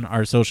post on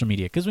our social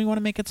media, because we want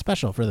to make it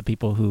special for the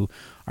people who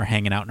are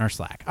hanging out in our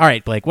Slack. All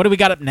right, Blake, what do we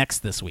got up next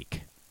this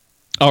week?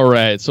 All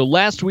right, so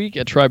last week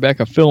at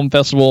Tribeca Film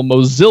Festival,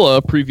 Mozilla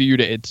previewed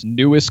its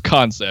newest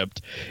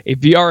concept, a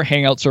VR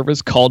hangout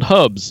service called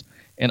Hubs.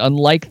 And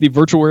unlike the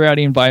virtual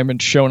reality environment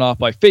shown off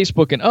by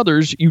Facebook and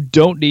others, you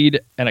don't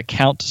need an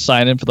account to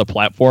sign in for the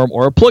platform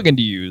or a plugin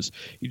to use.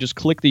 You just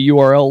click the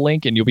URL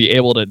link and you'll be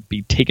able to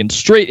be taken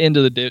straight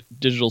into the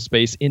digital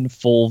space in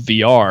full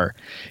VR.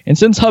 And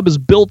since Hub is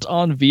built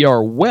on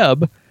VR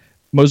web,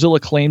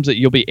 Mozilla claims that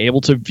you'll be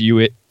able to view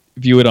it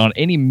on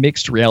any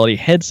mixed reality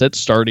headset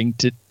starting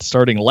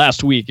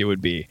last week. It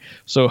would be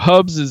so.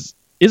 Hubs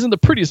isn't the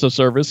prettiest of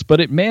service, but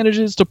it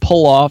manages to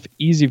pull off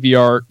easy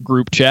VR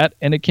group chat,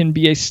 and it can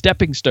be a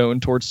stepping stone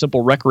towards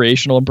simple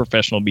recreational and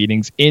professional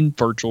meetings in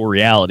virtual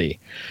reality.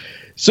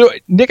 So,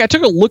 Nick, I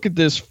took a look at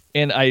this,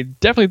 and I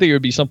definitely think it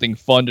would be something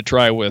fun to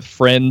try with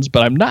friends,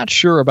 but I'm not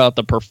sure about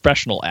the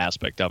professional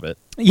aspect of it.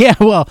 Yeah,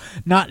 well,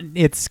 not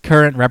its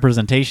current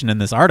representation in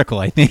this article,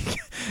 I think.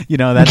 You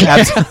know,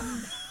 that's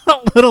a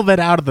little bit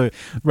out of the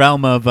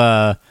realm of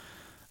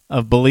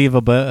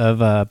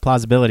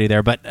plausibility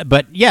there,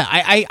 but yeah,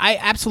 I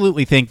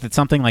absolutely think that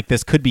something like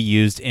this could be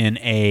used in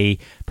a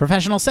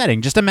professional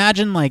setting. Just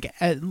imagine, like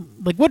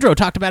Woodrow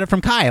talked about it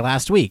from Kai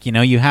last week. You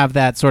know, you have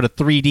that sort of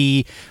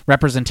 3D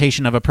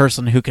representation of a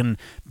person who can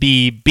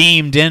be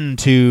beamed in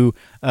to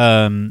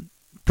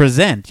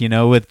present, you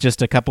know, with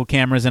just a couple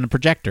cameras and a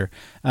projector.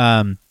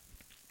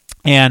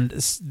 And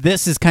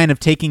this is kind of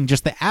taking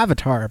just the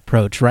avatar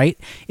approach, right?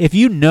 If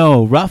you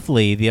know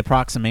roughly the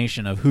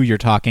approximation of who you're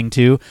talking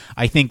to,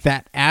 I think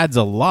that adds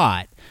a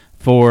lot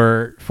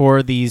for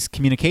these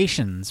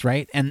communications,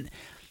 right? And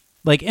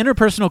like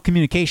interpersonal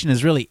communication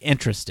is really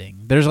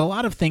interesting. There's a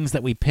lot of things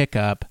that we pick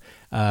up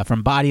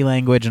from body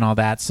language and all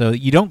that, so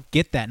you don't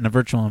get that in a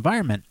virtual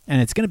environment.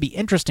 And it's going to be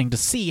interesting to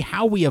see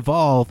how we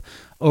evolve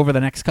over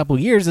the next couple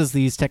of years as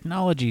these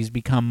technologies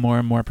become more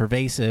and more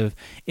pervasive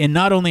in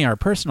not only our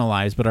personal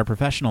lives, but our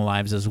professional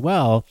lives as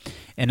well,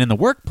 and in the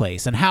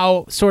workplace, and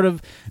how sort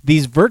of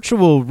these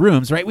virtual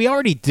rooms, right? We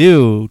already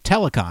do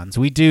telecons.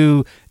 We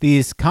do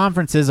these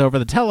conferences over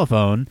the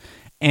telephone,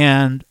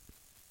 and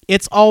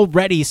it's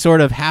already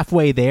sort of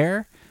halfway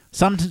there.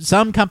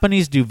 Some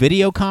companies do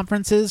video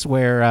conferences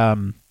where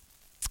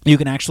you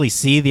can actually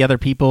see the other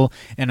people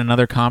in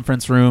another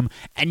conference room,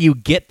 and you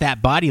get that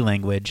body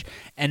language.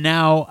 And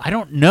now, I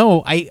don't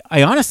know. I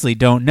honestly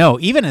don't know,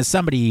 even as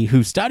somebody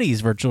who studies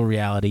virtual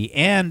reality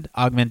and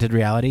augmented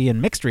reality and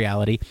mixed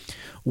reality,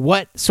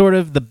 what sort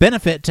of the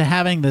benefit to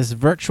having this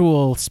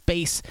virtual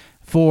space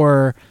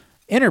for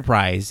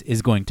enterprise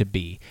is going to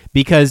be.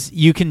 Because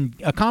you can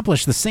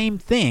accomplish the same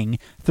thing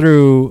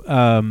through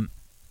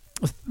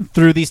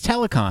these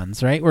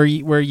telecons, right? Where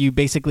you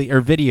basically,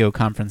 or video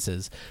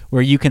conferences,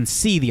 where you can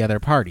see the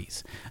other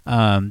parties.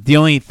 The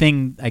only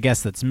thing, I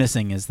guess, that's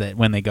missing is that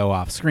when they go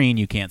off screen,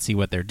 you can't see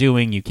what they're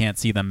doing. You can't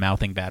see them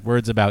mouthing bad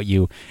words about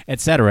you,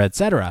 etc.,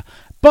 etc.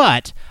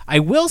 But I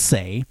will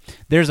say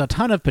there's a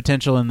ton of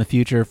potential in the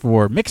future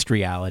for mixed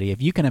reality.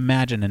 If you can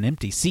imagine an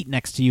empty seat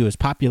next to you is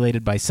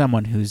populated by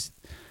someone who's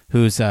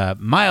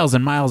miles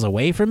and miles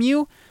away from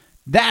you,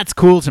 that's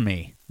cool to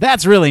me.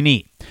 That's really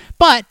neat.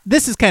 But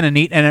this is kind of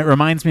neat, and it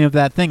reminds me of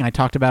that thing I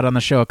talked about on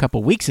the show a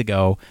couple weeks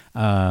ago.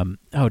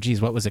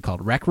 What was it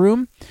called? Rec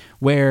Room,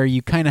 where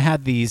you kind of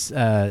had these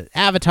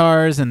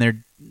avatars, and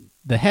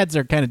the heads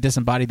are kind of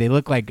disembodied. They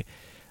look like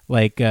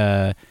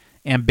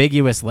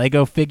ambiguous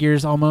Lego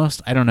figures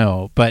almost. I don't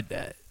know, but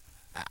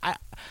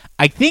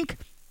I think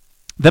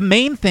the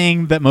main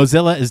thing that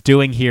Mozilla is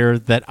doing here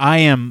that I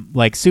am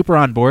like super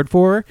on board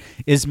for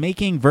is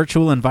making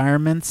virtual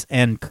environments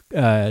and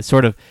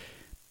sort of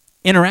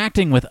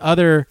interacting with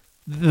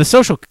the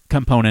social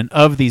component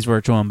of these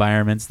virtual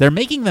environments. They're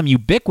making them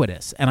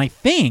ubiquitous, and I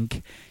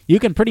think you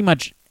can pretty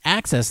much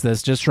access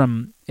this just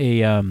from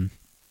the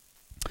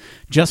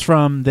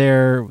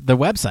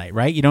website,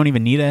 right? You don't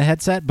even need a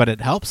headset, but it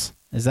helps.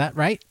 Is that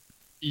right?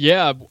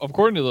 Yeah,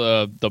 according to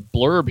the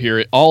blurb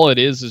here, all it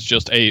is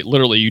just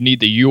literally you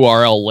need the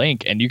URL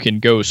link and you can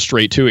go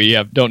straight to it.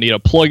 You don't need a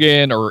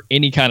plugin or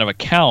any kind of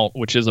account,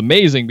 which is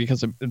amazing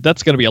because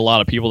that's going to be a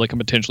lot of people that can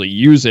potentially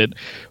use it,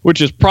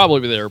 which is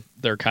probably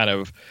their kind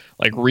of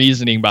like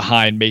reasoning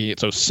behind making it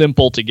so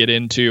simple to get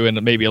into and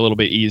maybe a little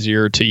bit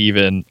easier to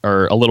even,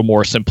 or a little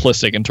more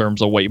simplistic in terms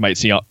of what you might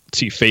see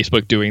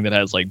Facebook doing that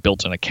has like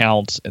built-in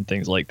accounts and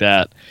things like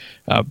that.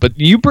 But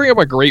you bring up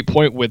a great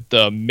point with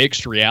the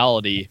mixed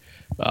reality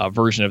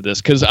version of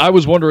this, because I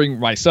was wondering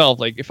myself,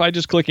 like if I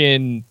just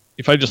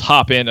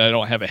hop in and I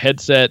don't have a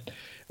headset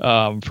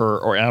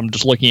or I'm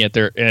just looking at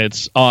and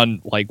it's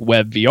on like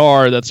web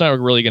VR, that's not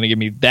really going to give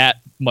me that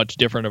much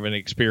different of an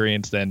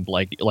experience than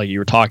like you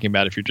were talking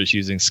about if you're just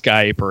using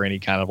Skype or any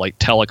kind of like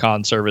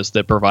telecom service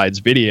that provides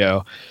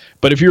video.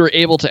 But if you were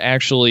able to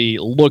actually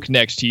look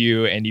next to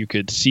you and you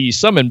could see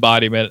some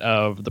embodiment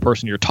of the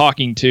person you're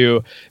talking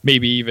to,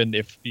 maybe even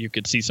if you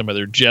could see some of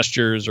their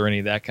gestures or any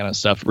of that kind of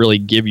stuff, really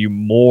give you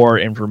more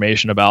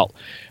information about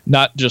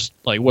not just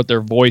like what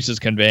their voice is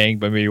conveying,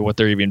 but maybe what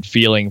they're even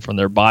feeling from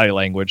their body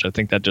language. I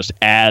think that just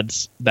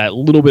adds that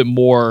little bit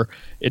more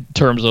in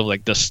terms of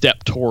like the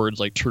step towards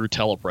like true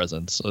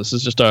telepresence. So this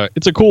is just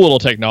it's a cool little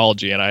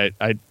technology, and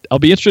I'll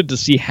be interested to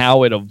see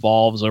how it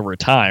evolves over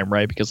time,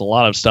 right? Because a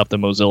lot of stuff that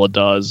Mozilla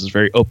does is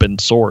very open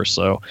source.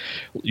 So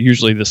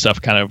usually this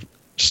stuff kind of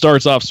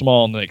starts off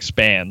small and then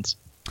expands.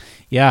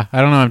 Yeah,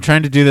 I don't know. I'm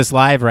trying to do this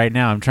live right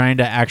now. I'm trying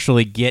to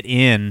actually get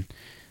in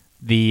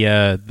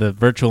the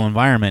virtual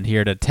environment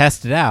here to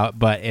test it out,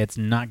 but it's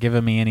not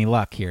giving me any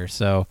luck here.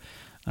 So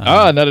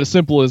not as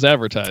simple as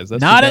advertised.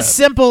 That's not as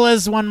simple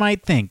as one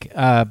might think.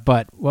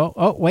 But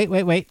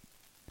wait.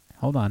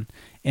 Hold on.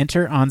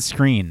 Enter on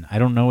screen. I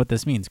don't know what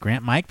this means.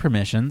 Grant mic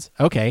permissions.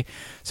 Okay,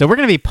 so we're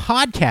going to be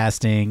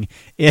podcasting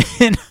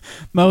in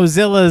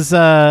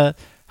Mozilla's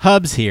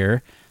hubs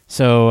here.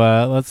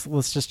 So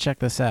let's just check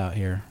this out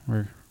here.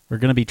 We're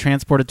going to be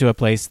transported to a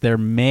place. There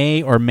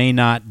may or may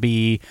not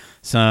be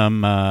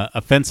some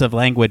offensive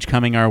language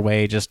coming our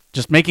way.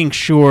 Just making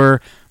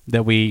sure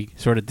that we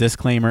sort of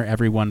disclaimer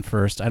everyone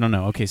first. I don't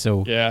know. Okay,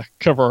 so yeah,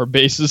 cover our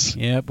bases.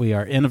 Yep, we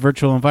are in a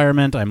virtual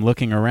environment. I'm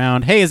looking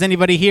around. Hey, is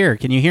anybody here?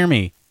 Can you hear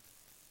me?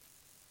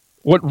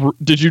 What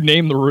did you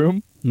name the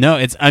room? No,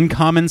 it's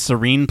Uncommon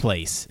Serene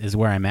Place is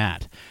where I'm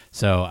at.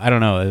 So I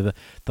don't know.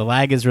 The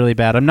lag is really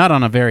bad. I'm not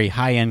on a very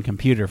high-end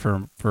computer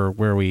for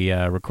where we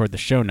record the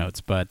show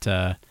notes, but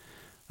I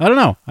don't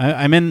know.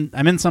 I'm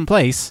in some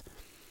place,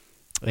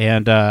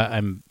 and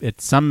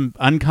it's some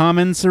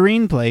uncommon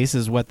serene place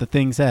is what the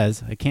thing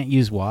says. I can't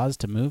use WAS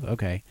to move.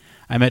 Okay,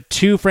 I'm at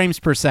 2 frames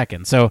per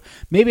second, so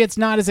maybe it's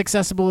not as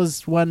accessible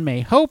as one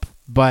may hope,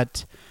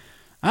 but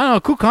I don't know.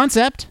 Cool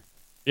concept.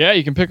 Yeah,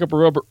 you can pick up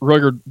a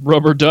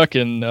rubber duck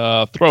and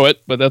throw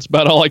it, but that's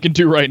about all I can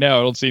do right now.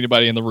 I don't see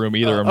anybody in the room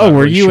either. I'm not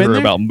really sure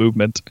about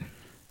movement.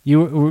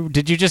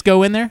 Did you just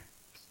go in there?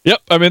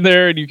 Yep, I'm in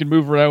there, and you can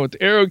move around with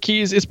the arrow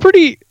keys. It's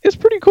pretty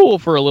cool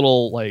for a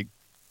little like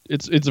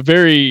it's a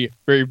very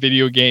very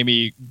video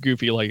gamey,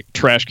 goofy like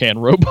trash can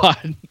robot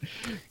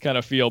kind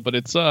of feel, but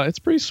it's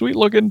pretty sweet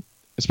looking,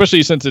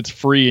 especially since it's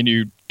free and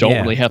you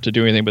don't really have to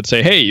do anything but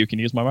say, hey, you can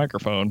use my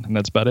microphone, and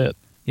that's about it.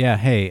 Yeah,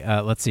 hey,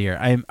 let's see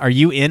here. Are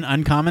you in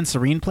Uncommon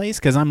Serene Place?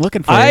 Because I'm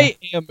looking for I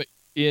am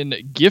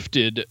in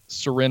Gifted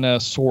Serena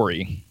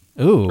Sori.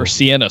 Ooh. Or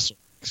Sienna,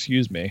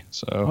 excuse me.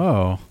 So.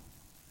 Oh.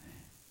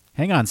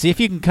 Hang on. See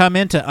if you can come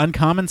into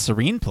Uncommon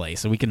Serene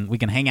Place so we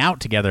can hang out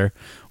together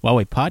while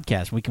we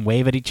podcast. We can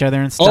wave at each other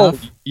and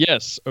stuff. Oh,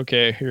 yes.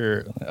 Okay,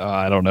 here.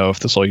 I don't know if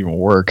this will even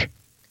work.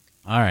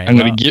 All right. I'm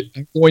going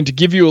to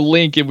give you a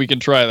link and we can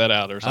try that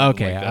out or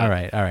something okay, like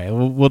that. All right.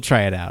 We'll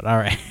try it out. All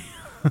right.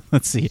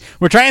 Let's see.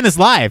 We're trying this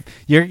live.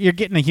 You're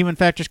getting a Human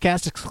Factors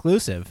Cast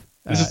exclusive.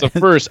 This is the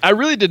first. I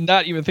really did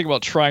not even think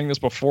about trying this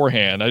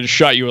beforehand. I just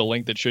shot you a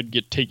link that should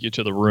take you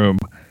to the room.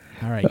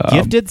 All right.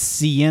 Gifted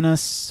Sienna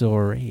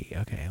Sori.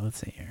 Okay, let's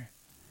see here.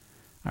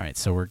 All right,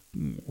 so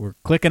we're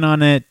clicking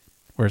on it.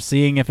 We're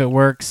seeing if it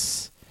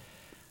works.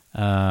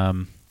 I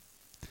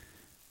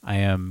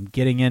am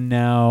getting in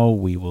now.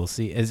 We will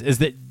see. Is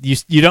that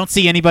you don't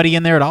see anybody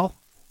in there at all?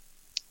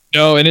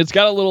 No, and it's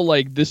got a little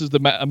like this is the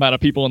amount of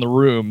people in the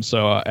room,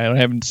 so I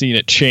haven't seen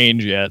it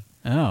change yet.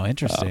 Oh,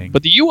 interesting.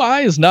 But the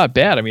UI is not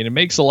bad. I mean, it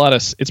makes a lot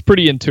of. It's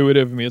pretty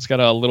intuitive. I mean, it's got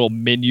a little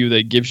menu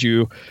that gives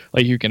you,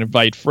 like, you can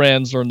invite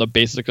friends, learn the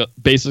basic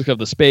of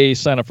the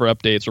space, sign up for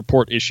updates,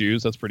 report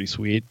issues. That's pretty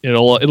sweet.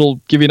 It'll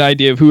give you an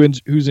idea of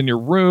who's in your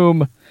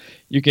room.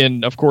 You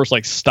can, of course,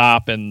 like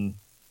stop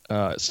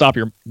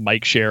your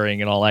mic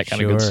sharing and all that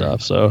kind of good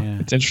stuff. So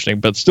it's interesting,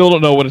 but still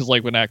don't know what it's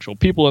like when actual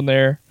people in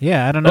there.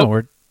 Yeah, I don't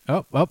know.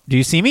 Oh, do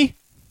you see me?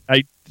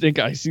 I think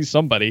I see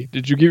somebody.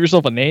 Did you give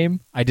yourself a name?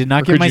 I did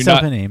not give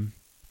myself a name.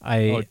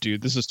 Oh,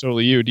 dude, this is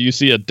totally you. Do you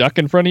see a duck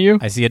in front of you?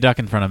 I see a duck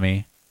in front of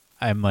me.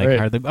 I'm like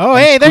hardly. Oh,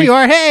 hey, there you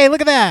are. Hey,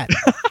 look at that.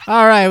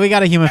 All right, we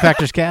got a Human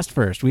Factors cast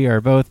first. We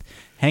are both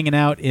hanging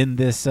out in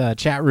this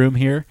chat room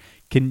here.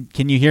 Can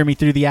you hear me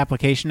through the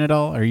application at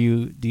all? Do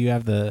you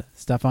have the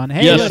stuff on?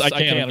 Hey, yes, I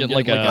can. Get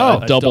like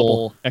a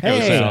double echo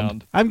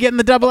sound. I'm getting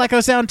the double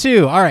echo sound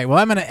too. All right, well,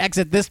 I'm going to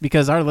exit this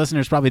because our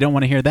listeners probably don't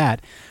want to hear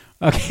that.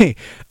 Okay,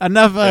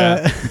 enough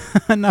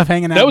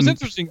hanging out. That was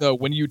interesting though.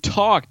 When you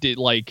talked,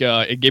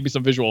 it gave me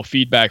some visual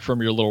feedback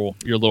from your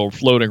little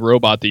floating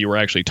robot that you were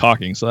actually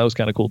talking. So that was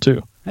kind of cool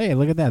too. Hey,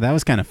 look at that. That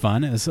was kind of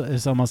fun.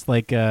 It's almost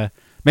like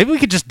maybe we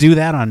could just do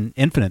that on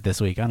Infinite this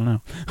week. I don't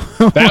know.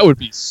 That would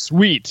be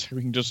sweet.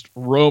 We can just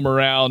roam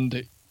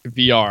around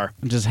VR.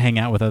 Just hang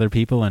out with other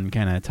people and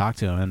kind of talk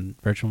to them in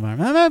virtual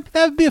environment.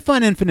 That would be a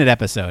fun Infinite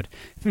episode.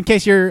 In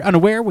case you're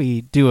unaware,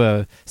 we do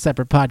a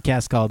separate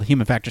podcast called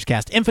Human Factors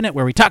Cast Infinite,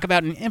 where we talk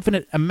about an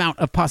infinite amount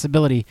of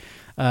possibility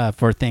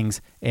for things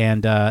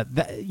and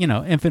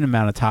infinite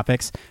amount of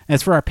topics. And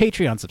it's for our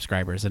Patreon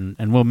subscribers,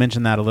 and we'll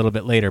mention that a little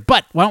bit later.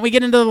 But why don't we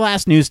get into the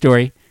last news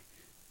story?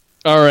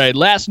 All right,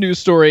 last news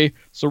story.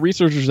 So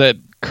researchers at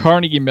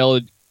Carnegie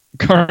Mellon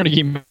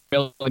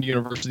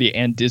University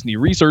and Disney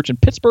Research in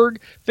Pittsburgh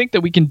think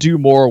that we can do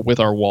more with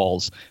our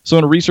walls. So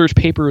in a research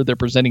paper they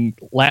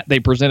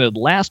presented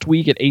last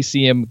week at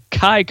ACM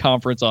Chi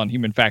conference on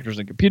human factors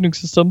and computing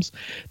systems,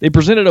 they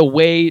presented a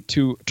way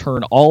to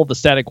turn all of the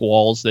static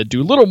walls that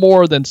do little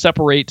more than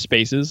separate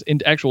spaces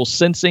into actual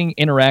sensing,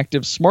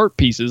 interactive, smart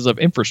pieces of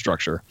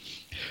infrastructure.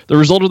 The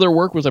result of their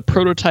work was a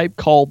prototype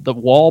called the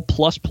Wall++,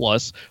 a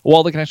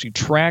wall that can actually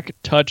track,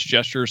 touch,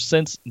 gesture,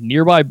 sense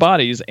nearby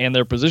bodies and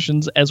their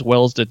positions, as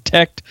well as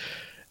detect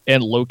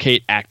and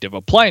locate active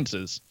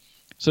appliances.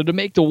 So to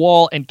make the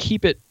wall and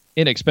keep it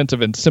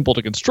inexpensive and simple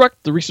to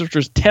construct, the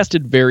researchers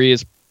tested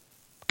various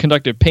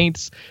conductive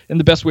paints and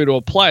the best way to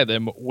apply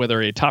them,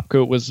 whether a top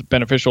coat was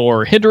beneficial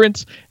or a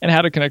hindrance, and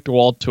how to connect the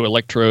wall to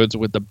electrodes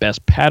with the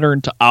best pattern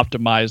to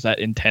optimize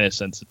that antenna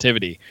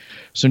sensitivity.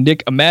 So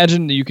Nick,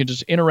 imagine that you can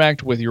just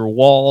interact with your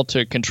wall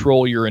to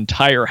control your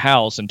entire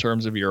house in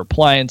terms of your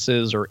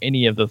appliances or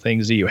any of the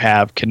things that you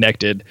have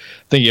connected.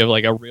 Thinking of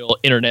like a real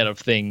Internet of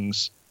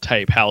Things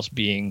type house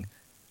being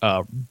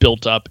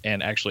built up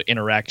and actually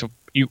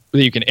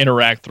you can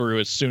interact through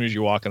as soon as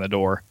you walk in the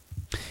door.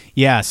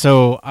 Yeah,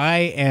 so I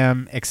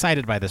am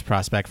excited by this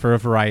prospect for a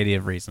variety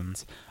of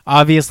reasons.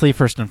 Obviously,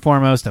 first and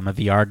foremost, I'm a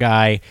VR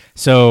guy,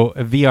 so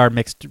VR,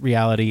 mixed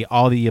reality,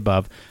 all the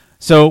above.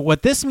 So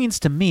what this means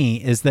to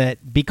me is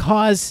that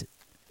because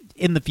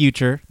in the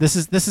future, this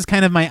is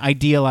kind of my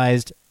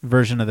idealized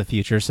version of the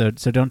future, so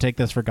don't take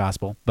this for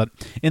gospel, but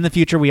in the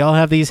future we all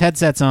have these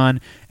headsets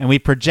on and we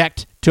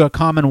project to a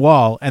common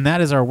wall, and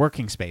that is our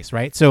working space,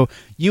 right? So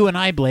you and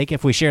I, Blake,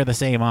 if we share the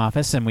same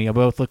office and we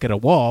both look at a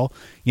wall,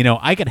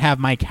 I could have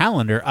my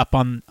calendar up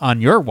on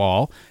your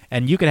wall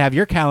and you could have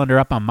your calendar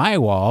up on my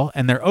wall,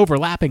 and they're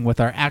overlapping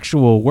with our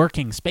actual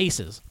working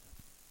spaces.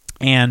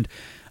 And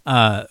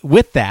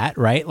with that,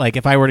 right, like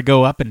if I were to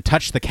go up and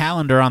touch the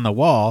calendar on the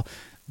wall,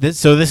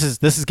 this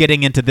is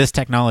getting into this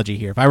technology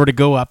here. If I were to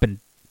go up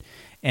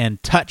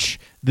and touch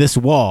this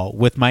wall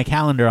with my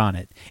calendar on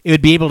it, it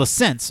would be able to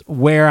sense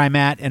where I'm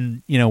at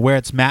and where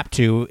it's mapped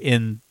to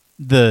in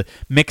the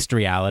mixed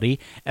reality,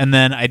 and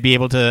then I'd be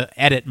able to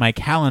edit my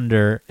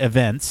calendar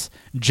events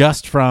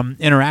just from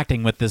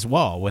interacting with this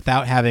wall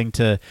without having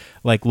to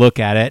like look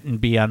at it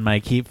and be on my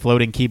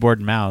floating keyboard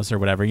and mouse or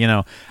whatever.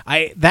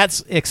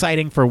 That's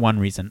exciting for one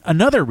reason.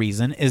 Another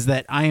reason is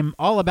that I'm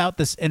all about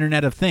this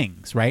Internet of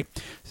Things, right?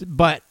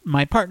 But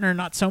my partner,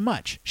 not so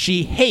much.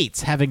 She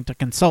hates having to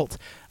consult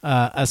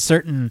a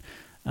certain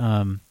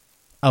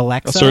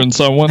Alexa, a certain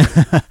someone,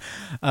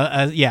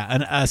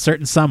 a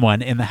certain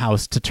someone in the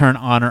house to turn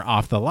on or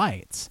off the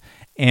lights.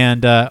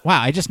 And wow,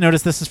 I just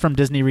noticed this is from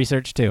Disney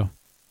Research too.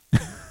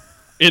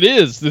 It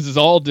is. This is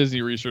all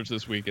Disney Research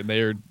this week, and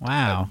they are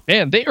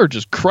they are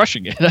just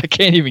crushing it. I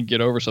can't even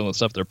get over some of the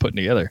stuff they're putting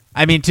together.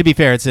 I mean, to be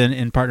fair, it's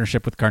in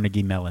partnership with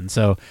Carnegie Mellon,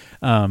 so.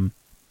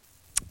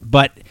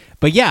 But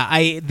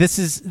yeah, this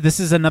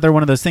is another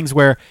one of those things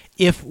where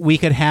if we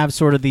could have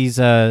sort of these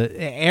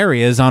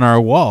areas on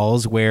our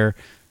walls where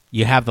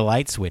you have the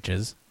light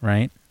switches,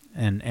 right,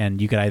 and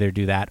you could either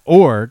do that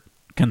or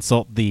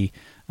consult the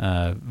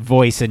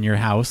voice in your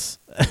house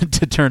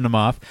to turn them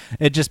off.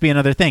 It'd just be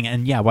another thing.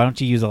 And yeah, why don't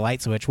you use a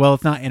light switch? Well,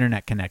 it's not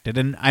internet connected,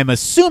 and I'm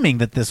assuming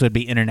that this would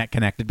be internet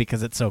connected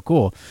because it's so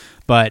cool.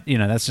 But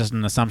that's just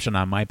an assumption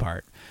on my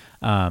part.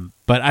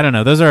 But I don't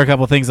know. Those are a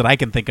couple things that I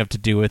can think of to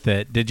do with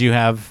it. Did you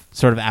have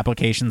sort of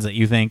applications that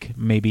you think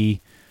may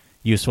be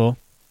useful?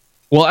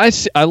 Well,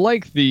 I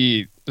like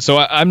the. So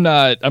I'm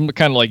kind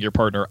of like your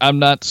partner. I'm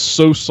not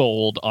so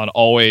sold on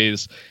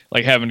always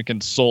like having to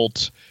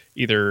consult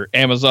either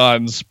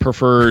Amazon's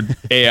preferred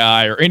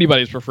AI or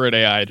anybody's preferred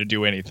AI to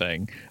do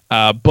anything.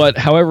 But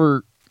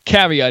however,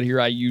 caveat here,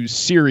 I use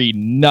Siri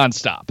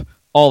nonstop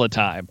all the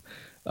time.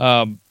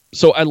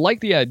 So I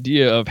like the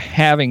idea of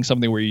having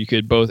something where you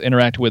could both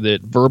interact with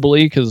it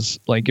verbally, because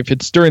like if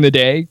it's during the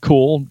day,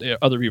 cool.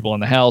 Other people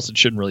in the house, it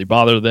shouldn't really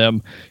bother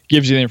them.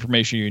 Gives you the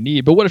information you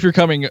need. But what if you're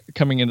coming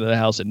into the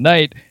house at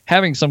night,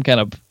 having some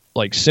kind of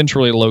like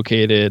centrally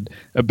located,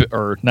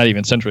 or not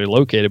even centrally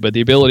located, but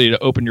the ability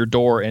to open your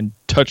door and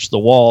touch the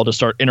wall to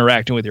start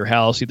interacting with your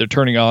house, either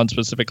turning on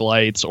specific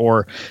lights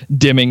or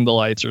dimming the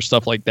lights or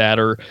stuff like that,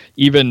 or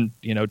even,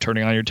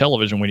 turning on your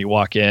television when you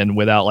walk in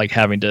without like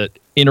having to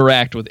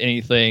interact with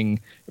anything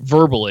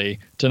verbally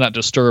to not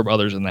disturb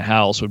others in the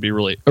house would be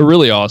a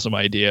really awesome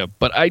idea.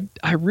 But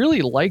I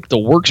really like the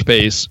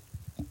workspace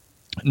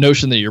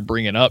notion that you're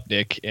bringing up,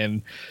 Nick,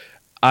 and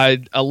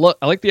I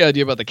like the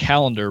idea about the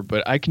calendar,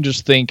 but I can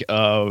just think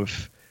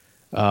of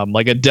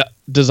like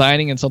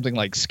designing in something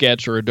like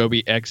Sketch or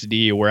Adobe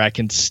XD, where I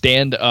can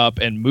stand up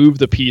and move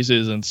the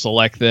pieces and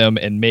select them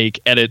and make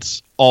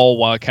edits, all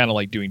while kind of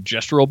like doing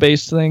gestural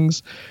based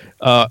things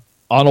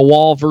on a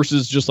wall,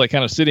 versus just like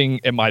kind of sitting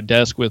at my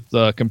desk with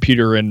the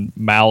computer and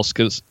mouse,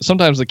 because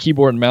sometimes the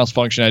keyboard and mouse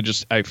function,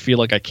 I feel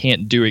like I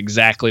can't do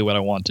exactly what I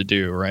want to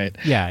do, right?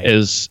 Yeah.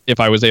 Is if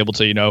I was able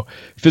to,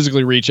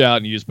 physically reach out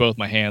and use both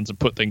my hands and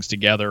put things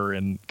together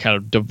and kind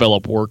of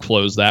develop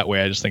workflows that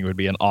way, I just think it would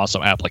be an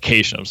awesome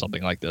application of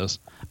something like this.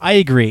 I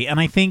agree. And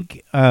I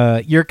think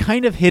you're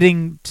kind of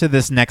hitting to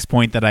this next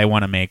point that I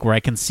want to make, where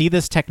I can see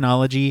this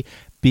technology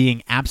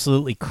being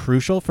absolutely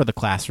crucial for the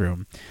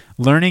classroom.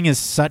 Learning is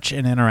such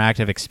an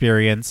interactive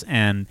experience,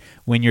 and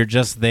when you're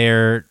just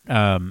there,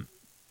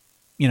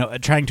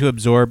 trying to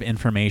absorb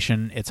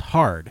information, it's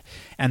hard.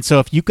 And so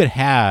if you could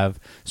have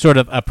sort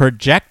of a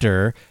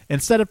projector,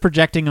 instead of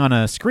projecting on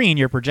a screen,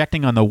 you're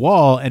projecting on the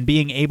wall and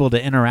being able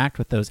to interact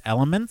with those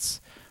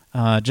elements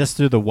just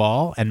through the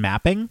wall and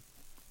mapping,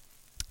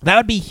 that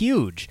would be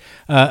huge,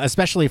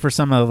 especially for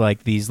some of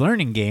like these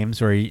learning games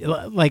where,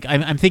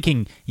 I'm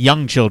thinking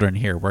young children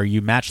here, where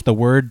you match the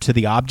word to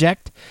the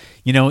object.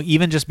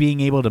 Even just being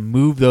able to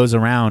move those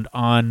around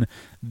on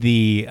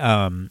the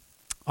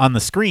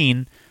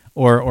screen,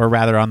 or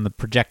rather on the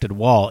projected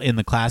wall in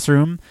the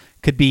classroom,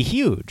 could be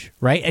huge,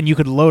 right? And you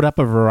could load up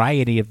a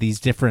variety of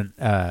these different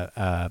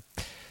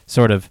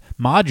sort of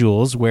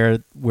modules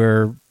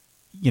where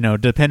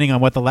depending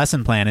on what the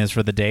lesson plan is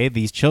for the day,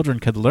 these children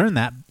could learn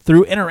that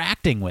through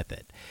interacting with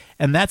it.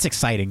 And that's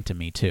exciting to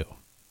me too.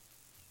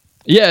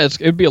 Yeah,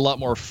 it'd be a lot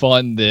more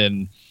fun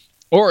than,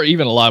 or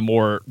even a lot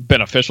more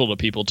beneficial to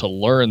people to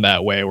learn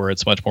that way, where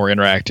it's much more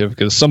interactive.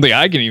 Because something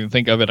I can even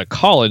think of at a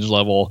college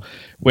level,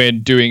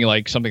 when doing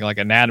like something like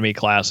anatomy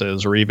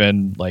classes, or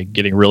even like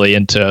getting really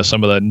into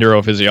some of the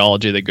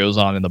neurophysiology that goes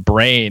on in the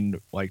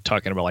brain, like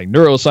talking about like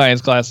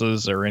neuroscience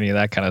classes or any of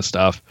that kind of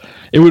stuff,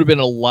 it would have been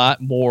a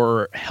lot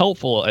more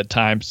helpful at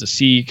times to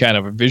see kind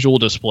of visual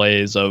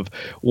displays of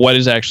what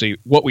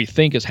we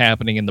think is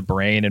happening in the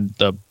brain and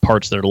the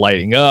parts that are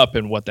lighting up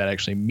and what that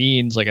actually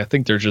means. Like, I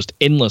think there's just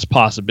endless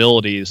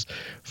possibilities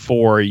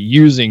for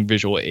using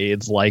visual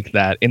aids like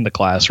that in the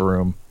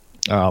classroom.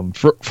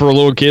 For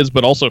little kids,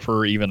 but also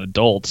for even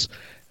adults,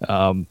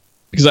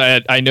 because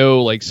I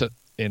know, like, so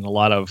in a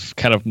lot of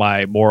kind of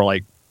my more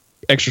like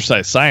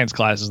exercise science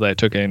classes that I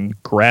took in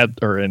grad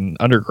or in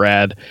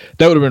undergrad,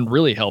 that would have been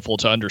really helpful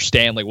to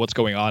understand like what's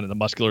going on in the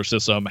muscular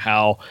system,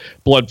 how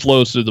blood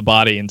flows through the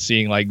body, and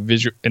seeing like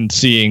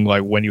seeing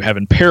like when you have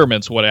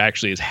impairments, what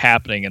actually is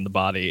happening in the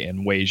body,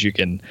 and ways you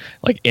can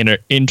like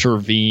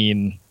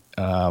intervene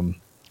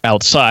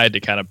outside to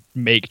kind of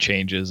make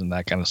changes and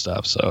that kind of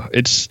stuff. So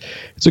it's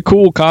a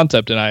cool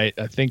concept, and I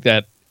think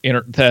that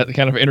that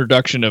kind of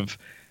introduction of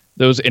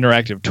those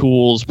interactive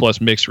tools plus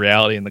mixed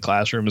reality in the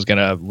classroom is going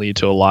to lead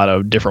to a lot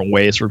of different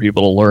ways for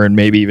people to learn,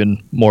 maybe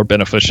even more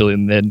beneficially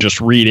than just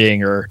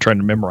reading or trying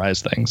to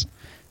memorize things.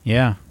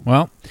 Yeah,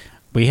 well,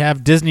 we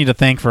have Disney to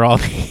thank for all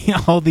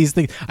these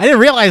things. I didn't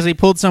realize they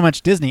pulled so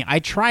much Disney. I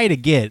try to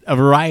get a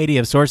variety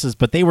of sources,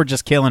 but they were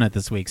just killing it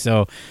this week.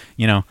 So,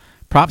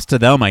 props to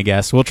them, I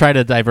guess. We'll try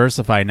to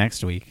diversify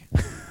next week.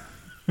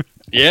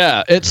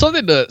 Yeah, it's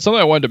something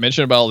I wanted to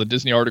mention about all the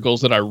Disney articles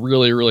that I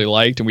really, really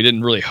liked, and we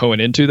didn't really hone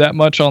into that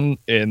much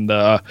in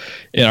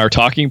our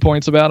talking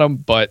points about them,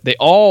 but they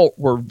all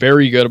were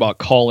very good about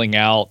calling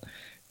out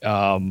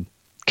kind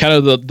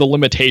of the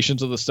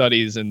limitations of the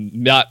studies, and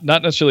not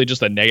necessarily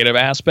just the negative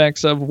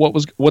aspects of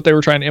what they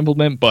were trying to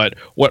implement, but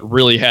what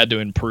really had to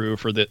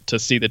improve to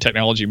see the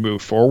technology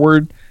move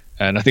forward.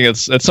 And I think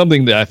that's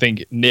something that I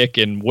think Nick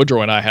and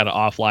Woodrow and I had an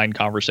offline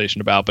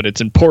conversation about, but it's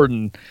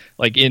important,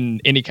 like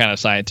in any kind of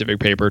scientific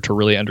paper, to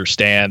really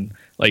understand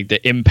like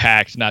the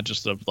impact, not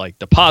just of like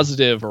the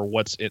positive or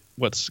what's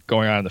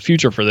going on in the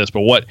future for this,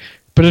 but what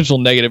potential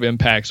negative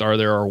impacts are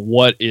there, or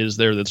what is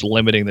there that's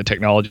limiting the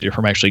technology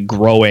from actually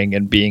growing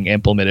and being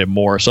implemented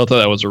more. So I thought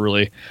that was a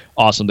really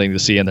awesome thing to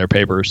see in their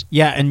papers.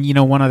 Yeah, and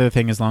one other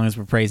thing, as long as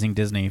we're praising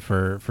Disney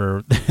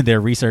for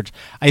their research,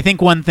 I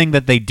think one thing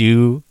that they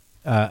do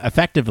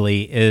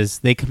effectively is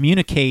they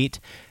communicate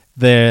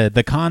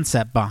the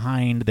concept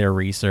behind their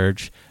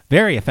research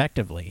very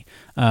effectively.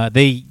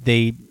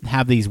 They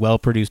have these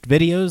well-produced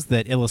videos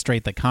that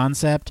illustrate the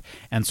concept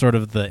and sort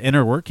of the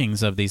inner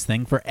workings of these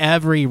things for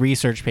every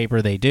research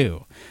paper they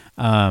do.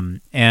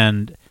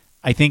 And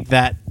I think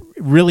that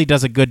really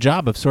does a good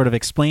job of sort of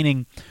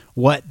explaining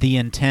what the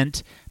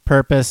intent,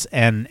 purpose,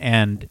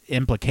 and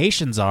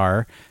implications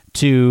are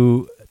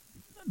to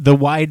the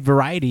wide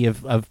variety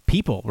of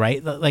people,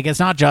 right? Like, it's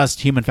not just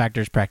human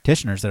factors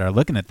practitioners that are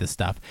looking at this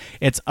stuff.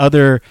 It's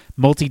other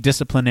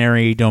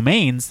multidisciplinary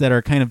domains that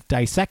are kind of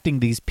dissecting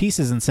these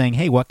pieces and saying,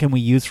 hey, what can we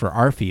use for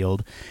our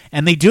field?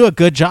 And they do a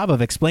good job of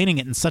explaining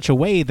it in such a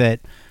way that,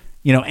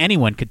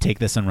 anyone could take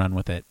this and run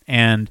with it.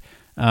 And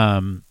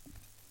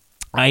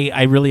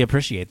I really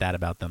appreciate that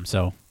about them.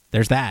 So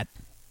there's that.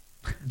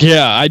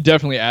 Yeah, I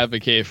definitely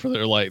advocate for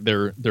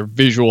their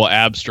visual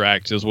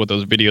abstract is what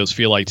those videos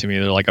feel like to me.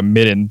 They're like a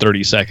minute and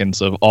 30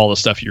 seconds of all the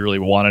stuff you really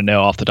want to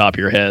know off the top of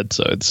your head.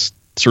 So it's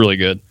really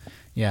good.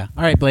 Yeah.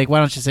 All right, Blake, why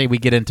don't you say we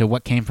get into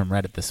what came from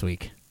Reddit this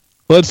week?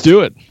 Let's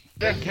do it.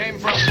 It came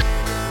from.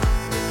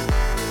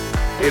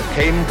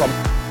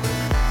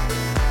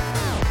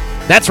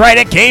 That's right,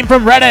 it came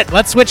from Reddit.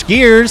 Let's switch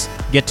gears.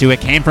 Get to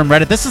It Came from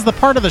Reddit. This is the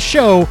part of the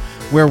show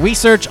where we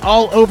search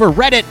all over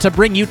Reddit to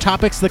bring you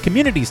topics the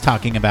community's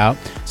talking about.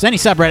 So any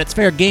subreddit's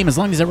fair game as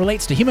long as it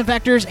relates to human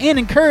factors and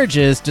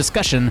encourages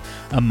discussion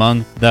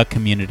among the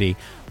community.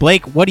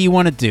 Blake, what do you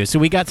want to do? So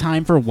we got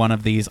time for one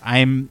of these.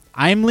 I'm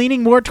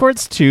leaning more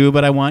towards two,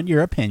 but I want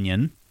your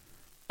opinion.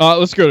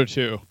 Let's go to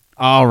two.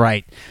 All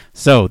right.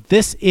 So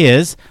this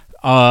is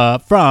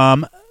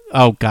from...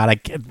 Oh, God,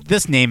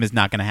 this name is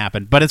not going to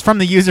happen, but it's from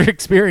the user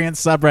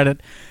experience subreddit.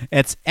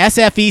 It's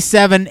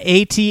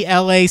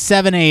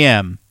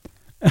SFE7ATLA7AM.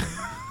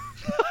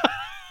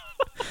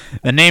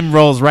 The name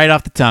rolls right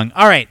off the tongue.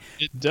 All right.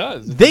 It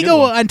does. They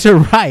go on to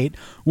write,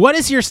 what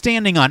is your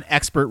standing on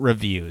expert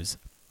reviews?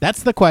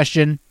 That's the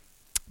question.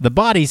 The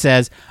body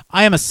says,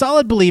 I am a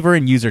solid believer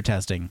in user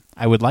testing.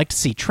 I would like to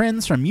see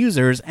trends from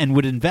users and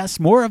would invest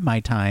most of my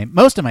time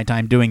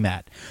doing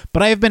that.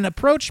 But I have been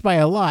approached by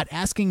a lot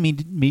asking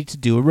me to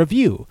do a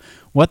review,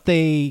 what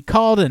they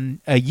called a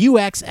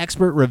UX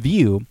expert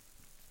review,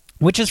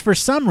 which is for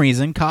some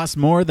reason costs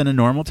more than a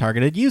normal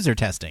targeted user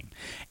testing.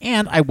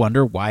 And I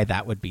wonder why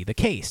that would be the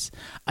case.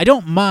 I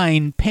don't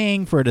mind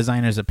paying for a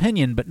designer's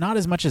opinion, but not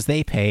as much as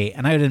they pay,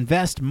 and I would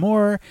invest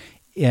more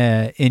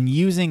in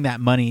using that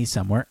money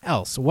somewhere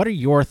else. What are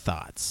your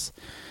thoughts?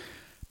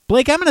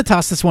 Blake, I'm going to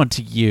toss this one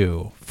to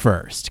you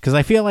first, because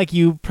I feel like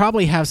you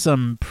probably have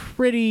some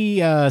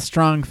pretty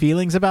strong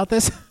feelings about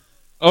this.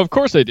 Of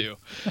course I do.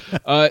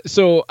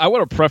 So I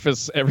want to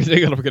preface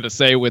everything that I'm going to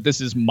say with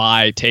this is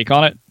my take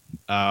on it.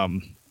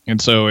 And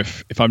so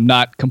if I'm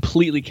not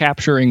completely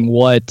capturing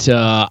what,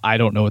 I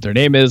don't know what their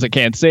name is, I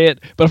can't say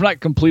it, but if I'm not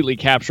completely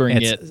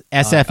capturing it's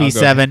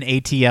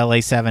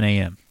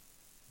SFE7ATLA7AM.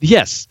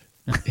 Yes,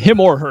 him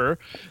or her.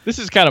 This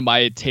is kind of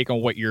my take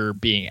on what you're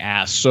being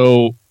asked.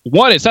 So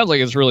one, it sounds like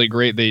it's really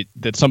great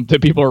that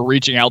people are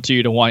reaching out to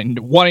you to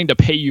wanting to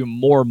pay you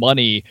more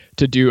money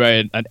to do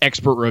an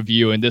expert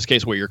review. In this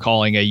case, what you're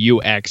calling a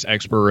UX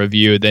expert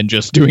review than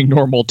just doing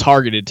normal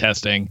targeted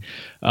testing.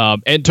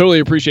 And totally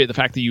appreciate the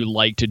fact that you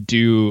like to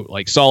do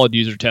like solid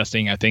user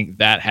testing. I think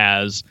that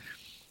has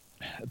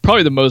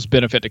probably the most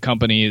benefit to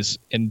companies.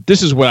 And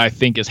this is what I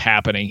think is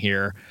happening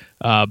here.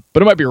 But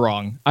it might be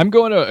wrong. I'm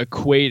going to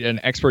equate an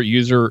expert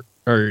user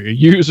or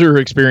user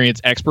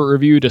experience expert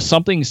review to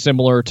something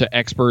similar to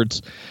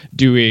experts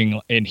doing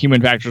in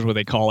human factors what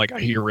they call like a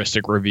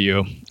heuristic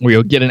review, where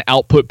you'll get an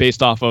output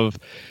based off of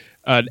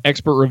an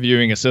expert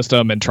reviewing a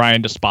system and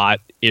trying to spot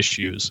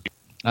issues.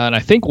 And I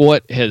think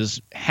what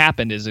has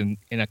happened is in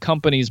a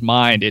company's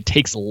mind, it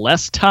takes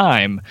less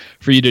time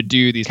for you to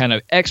do these kind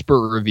of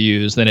expert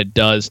reviews than it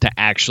does to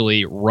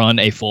actually run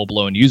a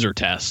full-blown user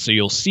test. So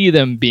you'll see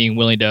them being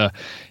willing to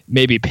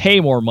maybe pay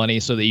more money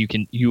so that you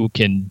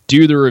can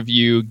do the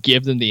review,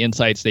 give them the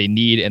insights they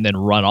need, and then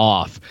run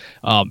off.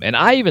 And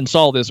I even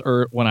saw this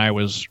when I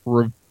was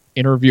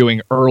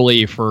interviewing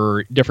early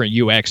for different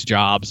UX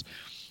jobs.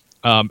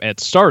 At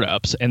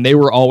startups, and they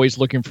were always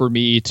looking for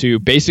me to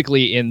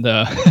basically in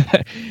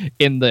the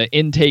in the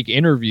intake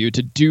interview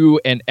to do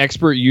an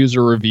expert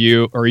user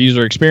review or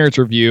user experience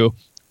review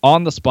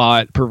on the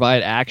spot,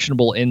 provide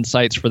actionable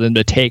insights for them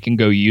to take and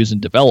go use in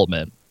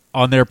development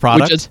on their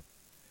product.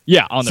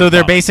 So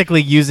they're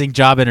basically using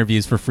job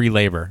interviews for free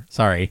labor.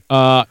 Sorry.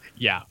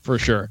 Yeah, for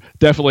sure.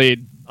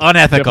 Definitely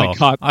unethical.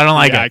 I don't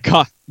like it.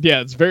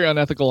 It's very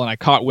unethical, and I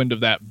caught wind of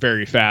that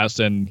very fast,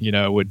 and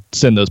would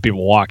send those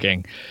people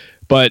walking.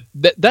 But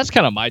that's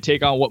kind of my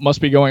take on what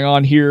must be going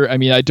on here. I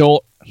mean, I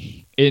don't.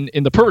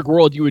 In the perfect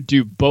world, you would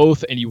do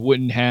both, and you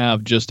wouldn't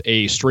have just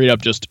a straight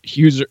up just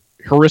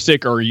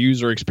heuristic or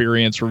user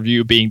experience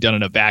review being done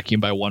in a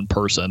vacuum by one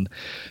person,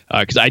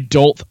 because I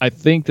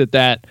think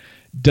that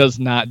does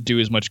not do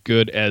as much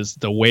good as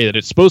the way that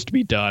it's supposed to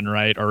be done,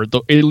 right? Or at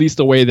least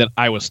the way that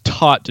I was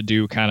taught to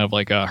do kind of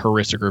like a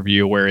heuristic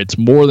review, where it's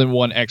more than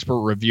one expert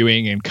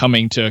reviewing and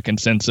coming to a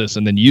consensus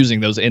and then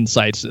using those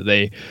insights that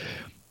they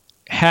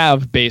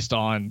have based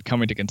on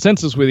coming to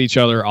consensus with each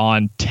other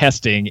on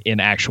testing in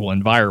actual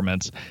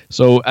environments.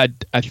 So I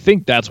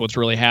think that's what's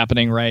really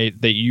happening, right?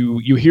 That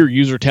you hear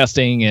user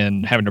testing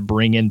and having to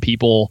bring in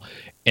people,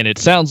 and it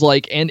sounds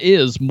like and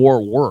is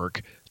more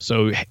work.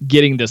 So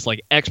getting this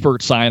like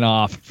expert sign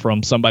off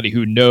from somebody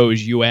who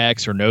knows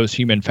UX or knows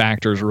human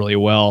factors really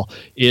well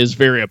is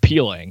very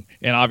appealing.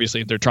 And obviously,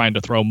 if they're trying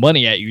to throw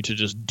money at you to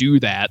just do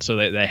that so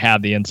that they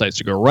have the insights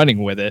to go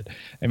running with it,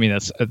 I mean,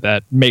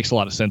 that makes a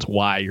lot of sense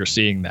why you're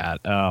seeing that.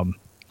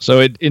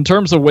 So in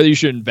terms of whether you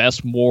should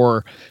invest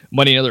more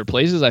money in other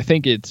places, I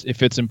think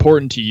if it's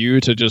important to you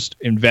to just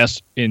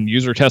invest in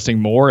user testing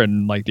more,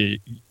 and like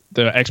the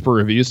expert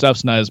review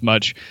stuff's not as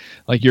much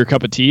like your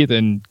cup of tea,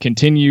 then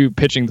continue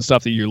pitching the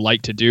stuff that you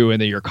like to do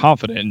and that you're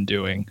confident in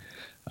doing.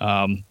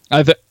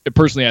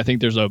 Personally, I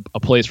think there's a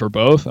place for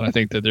both, and I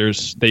think that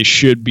they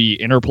should be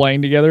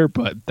interplaying together,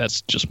 but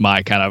that's just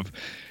my kind of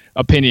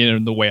opinion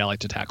and the way I like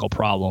to tackle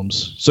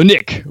problems. So,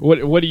 Nick,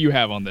 what do you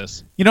have on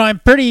this? I'm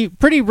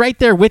pretty right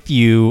there with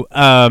you.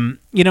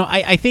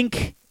 I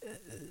think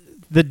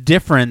the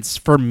difference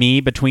for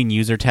me between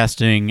user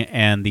testing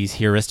and these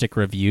heuristic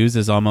reviews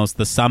is almost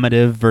the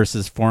summative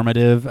versus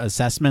formative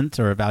assessment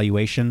or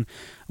evaluation,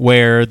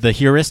 where the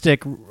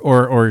heuristic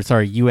or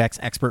UX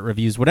expert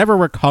reviews, whatever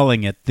we're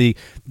calling it, the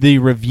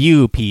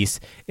review piece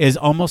is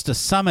almost a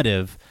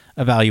summative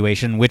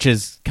evaluation, which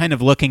is kind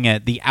of looking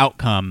at the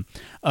outcome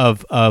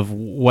of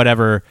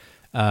whatever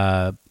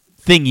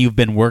thing you've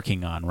been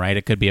working on, right?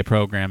 It could be a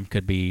program,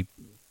 could be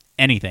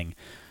anything.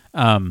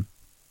 But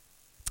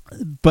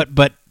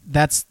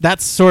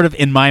that's sort of,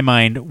 in my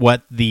mind,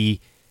 what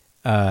the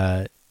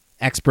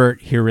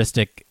expert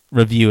heuristic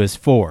review is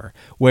for,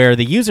 where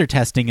the user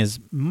testing is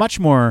much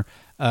more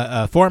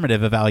a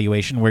formative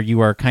evaluation, where you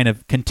are kind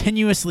of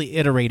continuously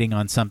iterating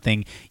on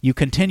something. You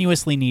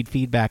continuously need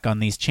feedback on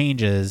these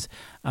changes,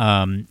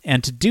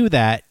 and to do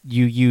that,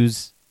 you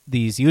use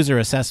these user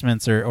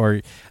assessments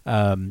or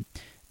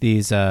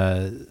these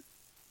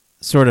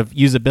sort of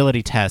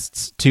usability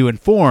tests to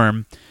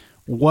inform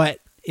what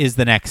is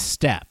the next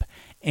step.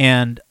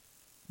 And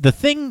the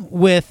thing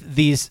with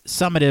these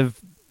summative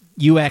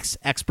UX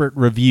expert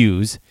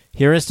reviews,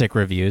 heuristic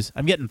reviews,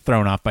 I'm getting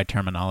thrown off by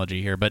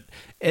terminology here, but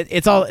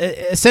it's all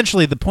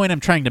essentially the point I'm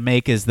trying to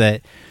make is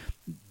that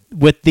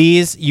with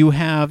these, you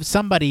have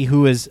somebody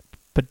who has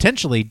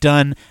potentially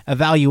done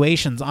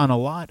evaluations on a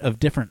lot of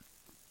different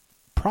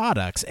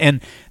products,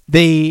 and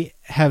they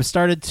have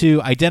started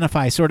to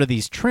identify sort of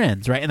these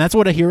trends, right? And that's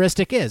what a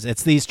heuristic is.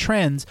 It's these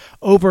trends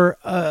over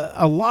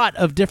a lot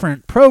of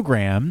different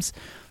programs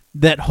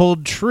that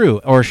hold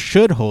true or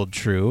should hold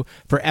true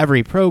for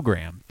every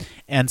program.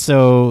 And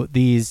so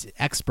these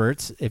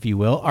experts, if you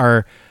will,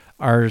 are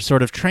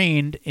sort of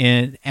trained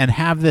in and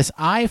have this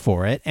eye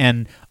for it,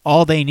 and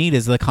all they need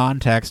is the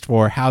context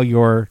for how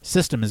your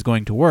system is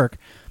going to work.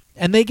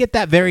 And they get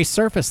that very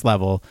surface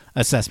level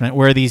assessment,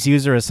 where these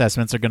user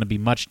assessments are going to be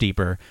much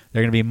deeper.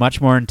 They're going to be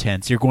much more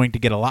intense. You're going to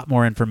get a lot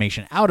more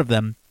information out of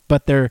them,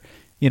 but they're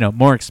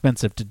more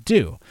expensive to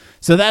do.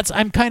 So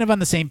I'm kind of on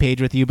the same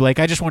page with you, Blake.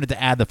 I just wanted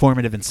to add the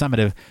formative and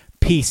summative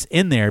piece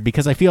in there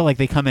because I feel like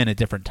they come in at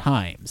different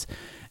times.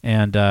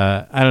 And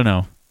I don't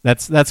know.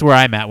 That's where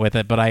I'm at with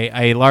it, but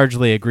I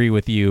largely agree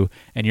with you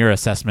and your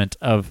assessment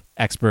of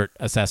expert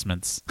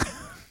assessments.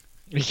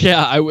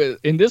 Yeah,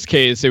 in this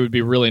case, it would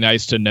be really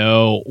nice to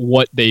know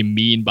what they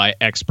mean by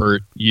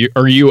expert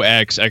or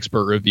UX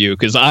expert review,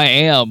 because I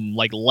am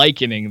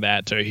likening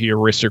that to a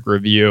heuristic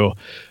review,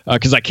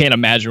 because I can't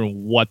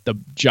imagine what the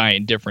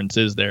giant difference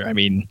is there. I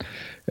mean,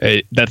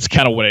 that's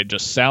kind of what it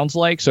just sounds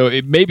like. So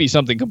it may be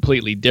something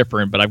completely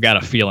different, but I've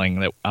got a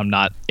feeling that I'm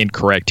not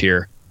incorrect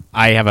here.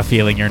 I have a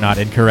feeling you're not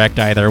incorrect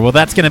either. Well,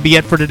 that's going to be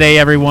it for today,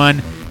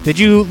 everyone. Did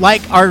you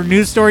like our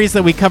news stories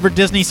that we covered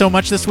Disney so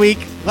much this week?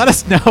 Let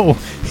us know.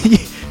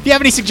 If you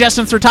have any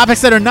suggestions for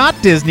topics that are not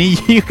Disney,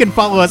 you can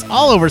follow us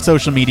all over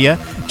social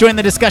media. Join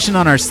the discussion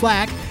on our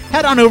Slack.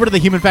 Head on over to the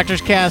Human Factors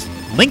Cast,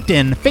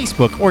 LinkedIn,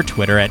 Facebook, or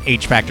Twitter at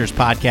HFactors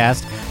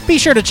Podcast. Be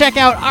sure to check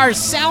out our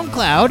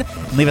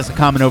SoundCloud and leave us a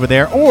comment over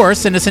there, or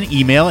send us an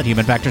email at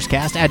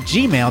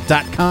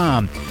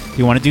humanfactorscast@gmail.com. If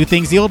you want to do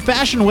things the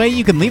old-fashioned way,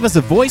 you can leave us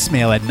a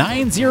voicemail at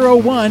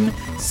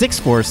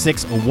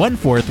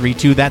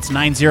 901-646-1432. That's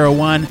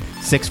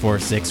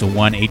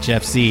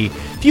 901-646-1HFC.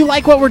 If you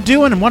like what we're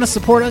doing and want to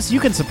support us, you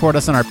can support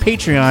us on our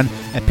Patreon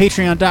at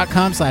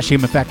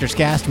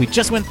patreon.com/humanfactorscast. We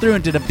just went through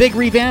and did a big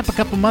revamp a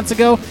couple months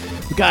ago.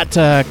 We got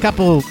a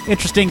couple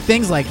interesting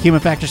things like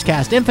Human Factors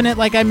Cast Infinite,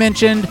 like I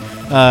mentioned.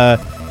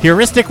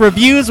 Heuristic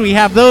reviews, we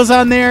have those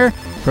on there.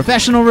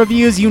 Professional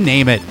reviews, you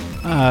name it.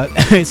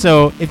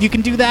 So if you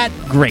can do that,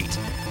 great.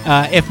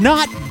 If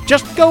not,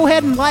 just go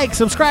ahead and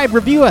subscribe,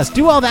 review us,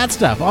 do all that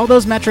stuff. All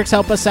those metrics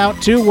help us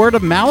out too. Word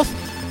of mouth.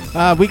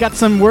 We got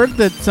some word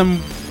that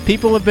some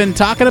people have been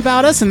talking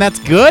about us, and that's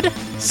good.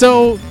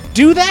 So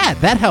do that.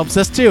 That helps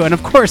us too. And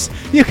of course,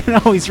 you can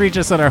always reach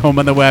us on our home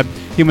on the web,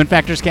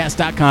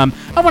 humanfactorscast.com.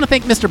 I want to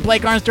thank Mr.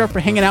 Blake Arnsdorf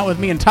for hanging out with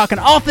me and talking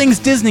all things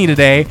Disney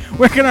today.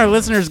 Where can our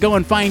listeners go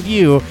and find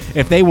you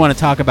if they want to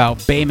talk about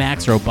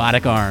Baymax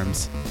robotic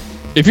arms?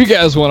 If you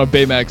guys want a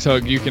Baymax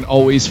hug, you can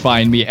always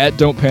find me at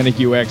Don't Panic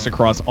UX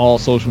across all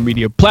social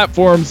media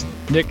platforms.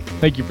 Nick,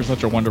 thank you for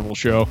such a wonderful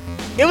show.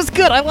 It was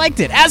good. I liked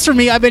it. As for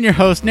me, I've been your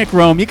host, Nick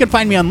Rome. You can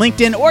find me on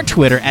LinkedIn or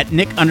Twitter at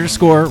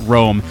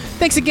Nick_Rome.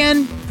 Thanks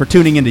again for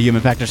tuning into Human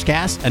Factors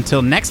Cast.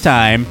 Until next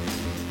time,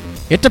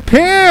 it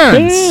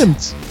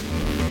depends.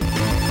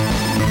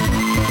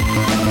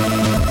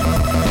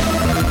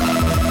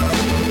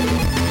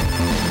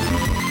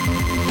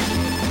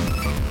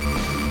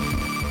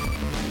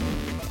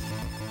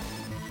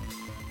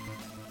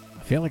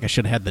 I feel like I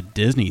should have had the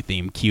Disney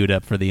theme queued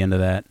up for the end of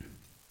that.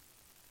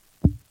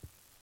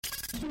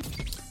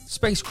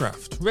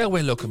 Spacecraft,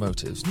 railway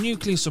locomotives,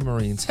 nuclear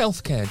submarines,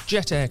 healthcare,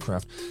 jet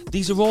aircraft,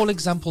 these are all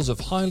examples of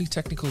highly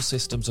technical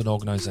systems and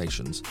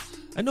organisations,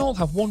 and all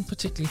have one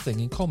particular thing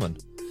in common.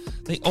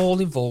 They all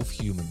involve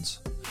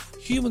humans.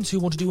 Humans who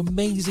want to do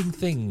amazing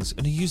things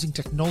and are using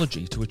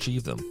technology to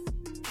achieve them.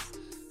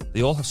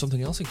 They all have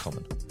something else in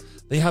common.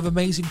 They have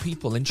amazing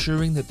people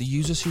ensuring that the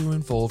users who are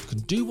involved can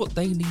do what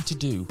they need to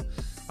do,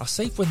 are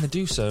safe when they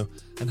do so,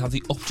 and have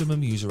the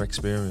optimum user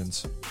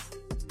experience.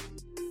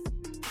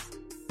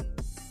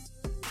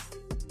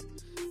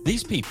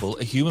 These people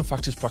are Human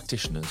Factors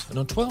practitioners, and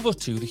on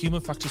 1202, the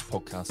Human Factors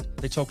podcast,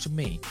 they talk to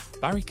me,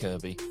 Barry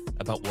Kirby,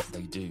 about what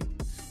they do,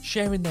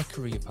 sharing their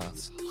career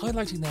paths,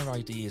 highlighting their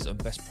ideas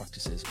and best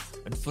practices,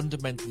 and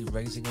fundamentally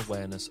raising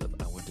awareness of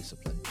our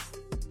discipline.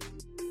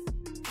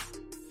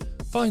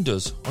 Find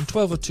us on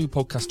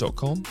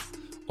 1202podcast.com,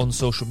 on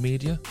social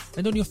media,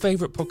 and on your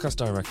favourite podcast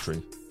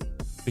directory,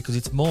 because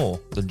it's more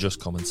than just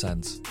common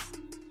sense.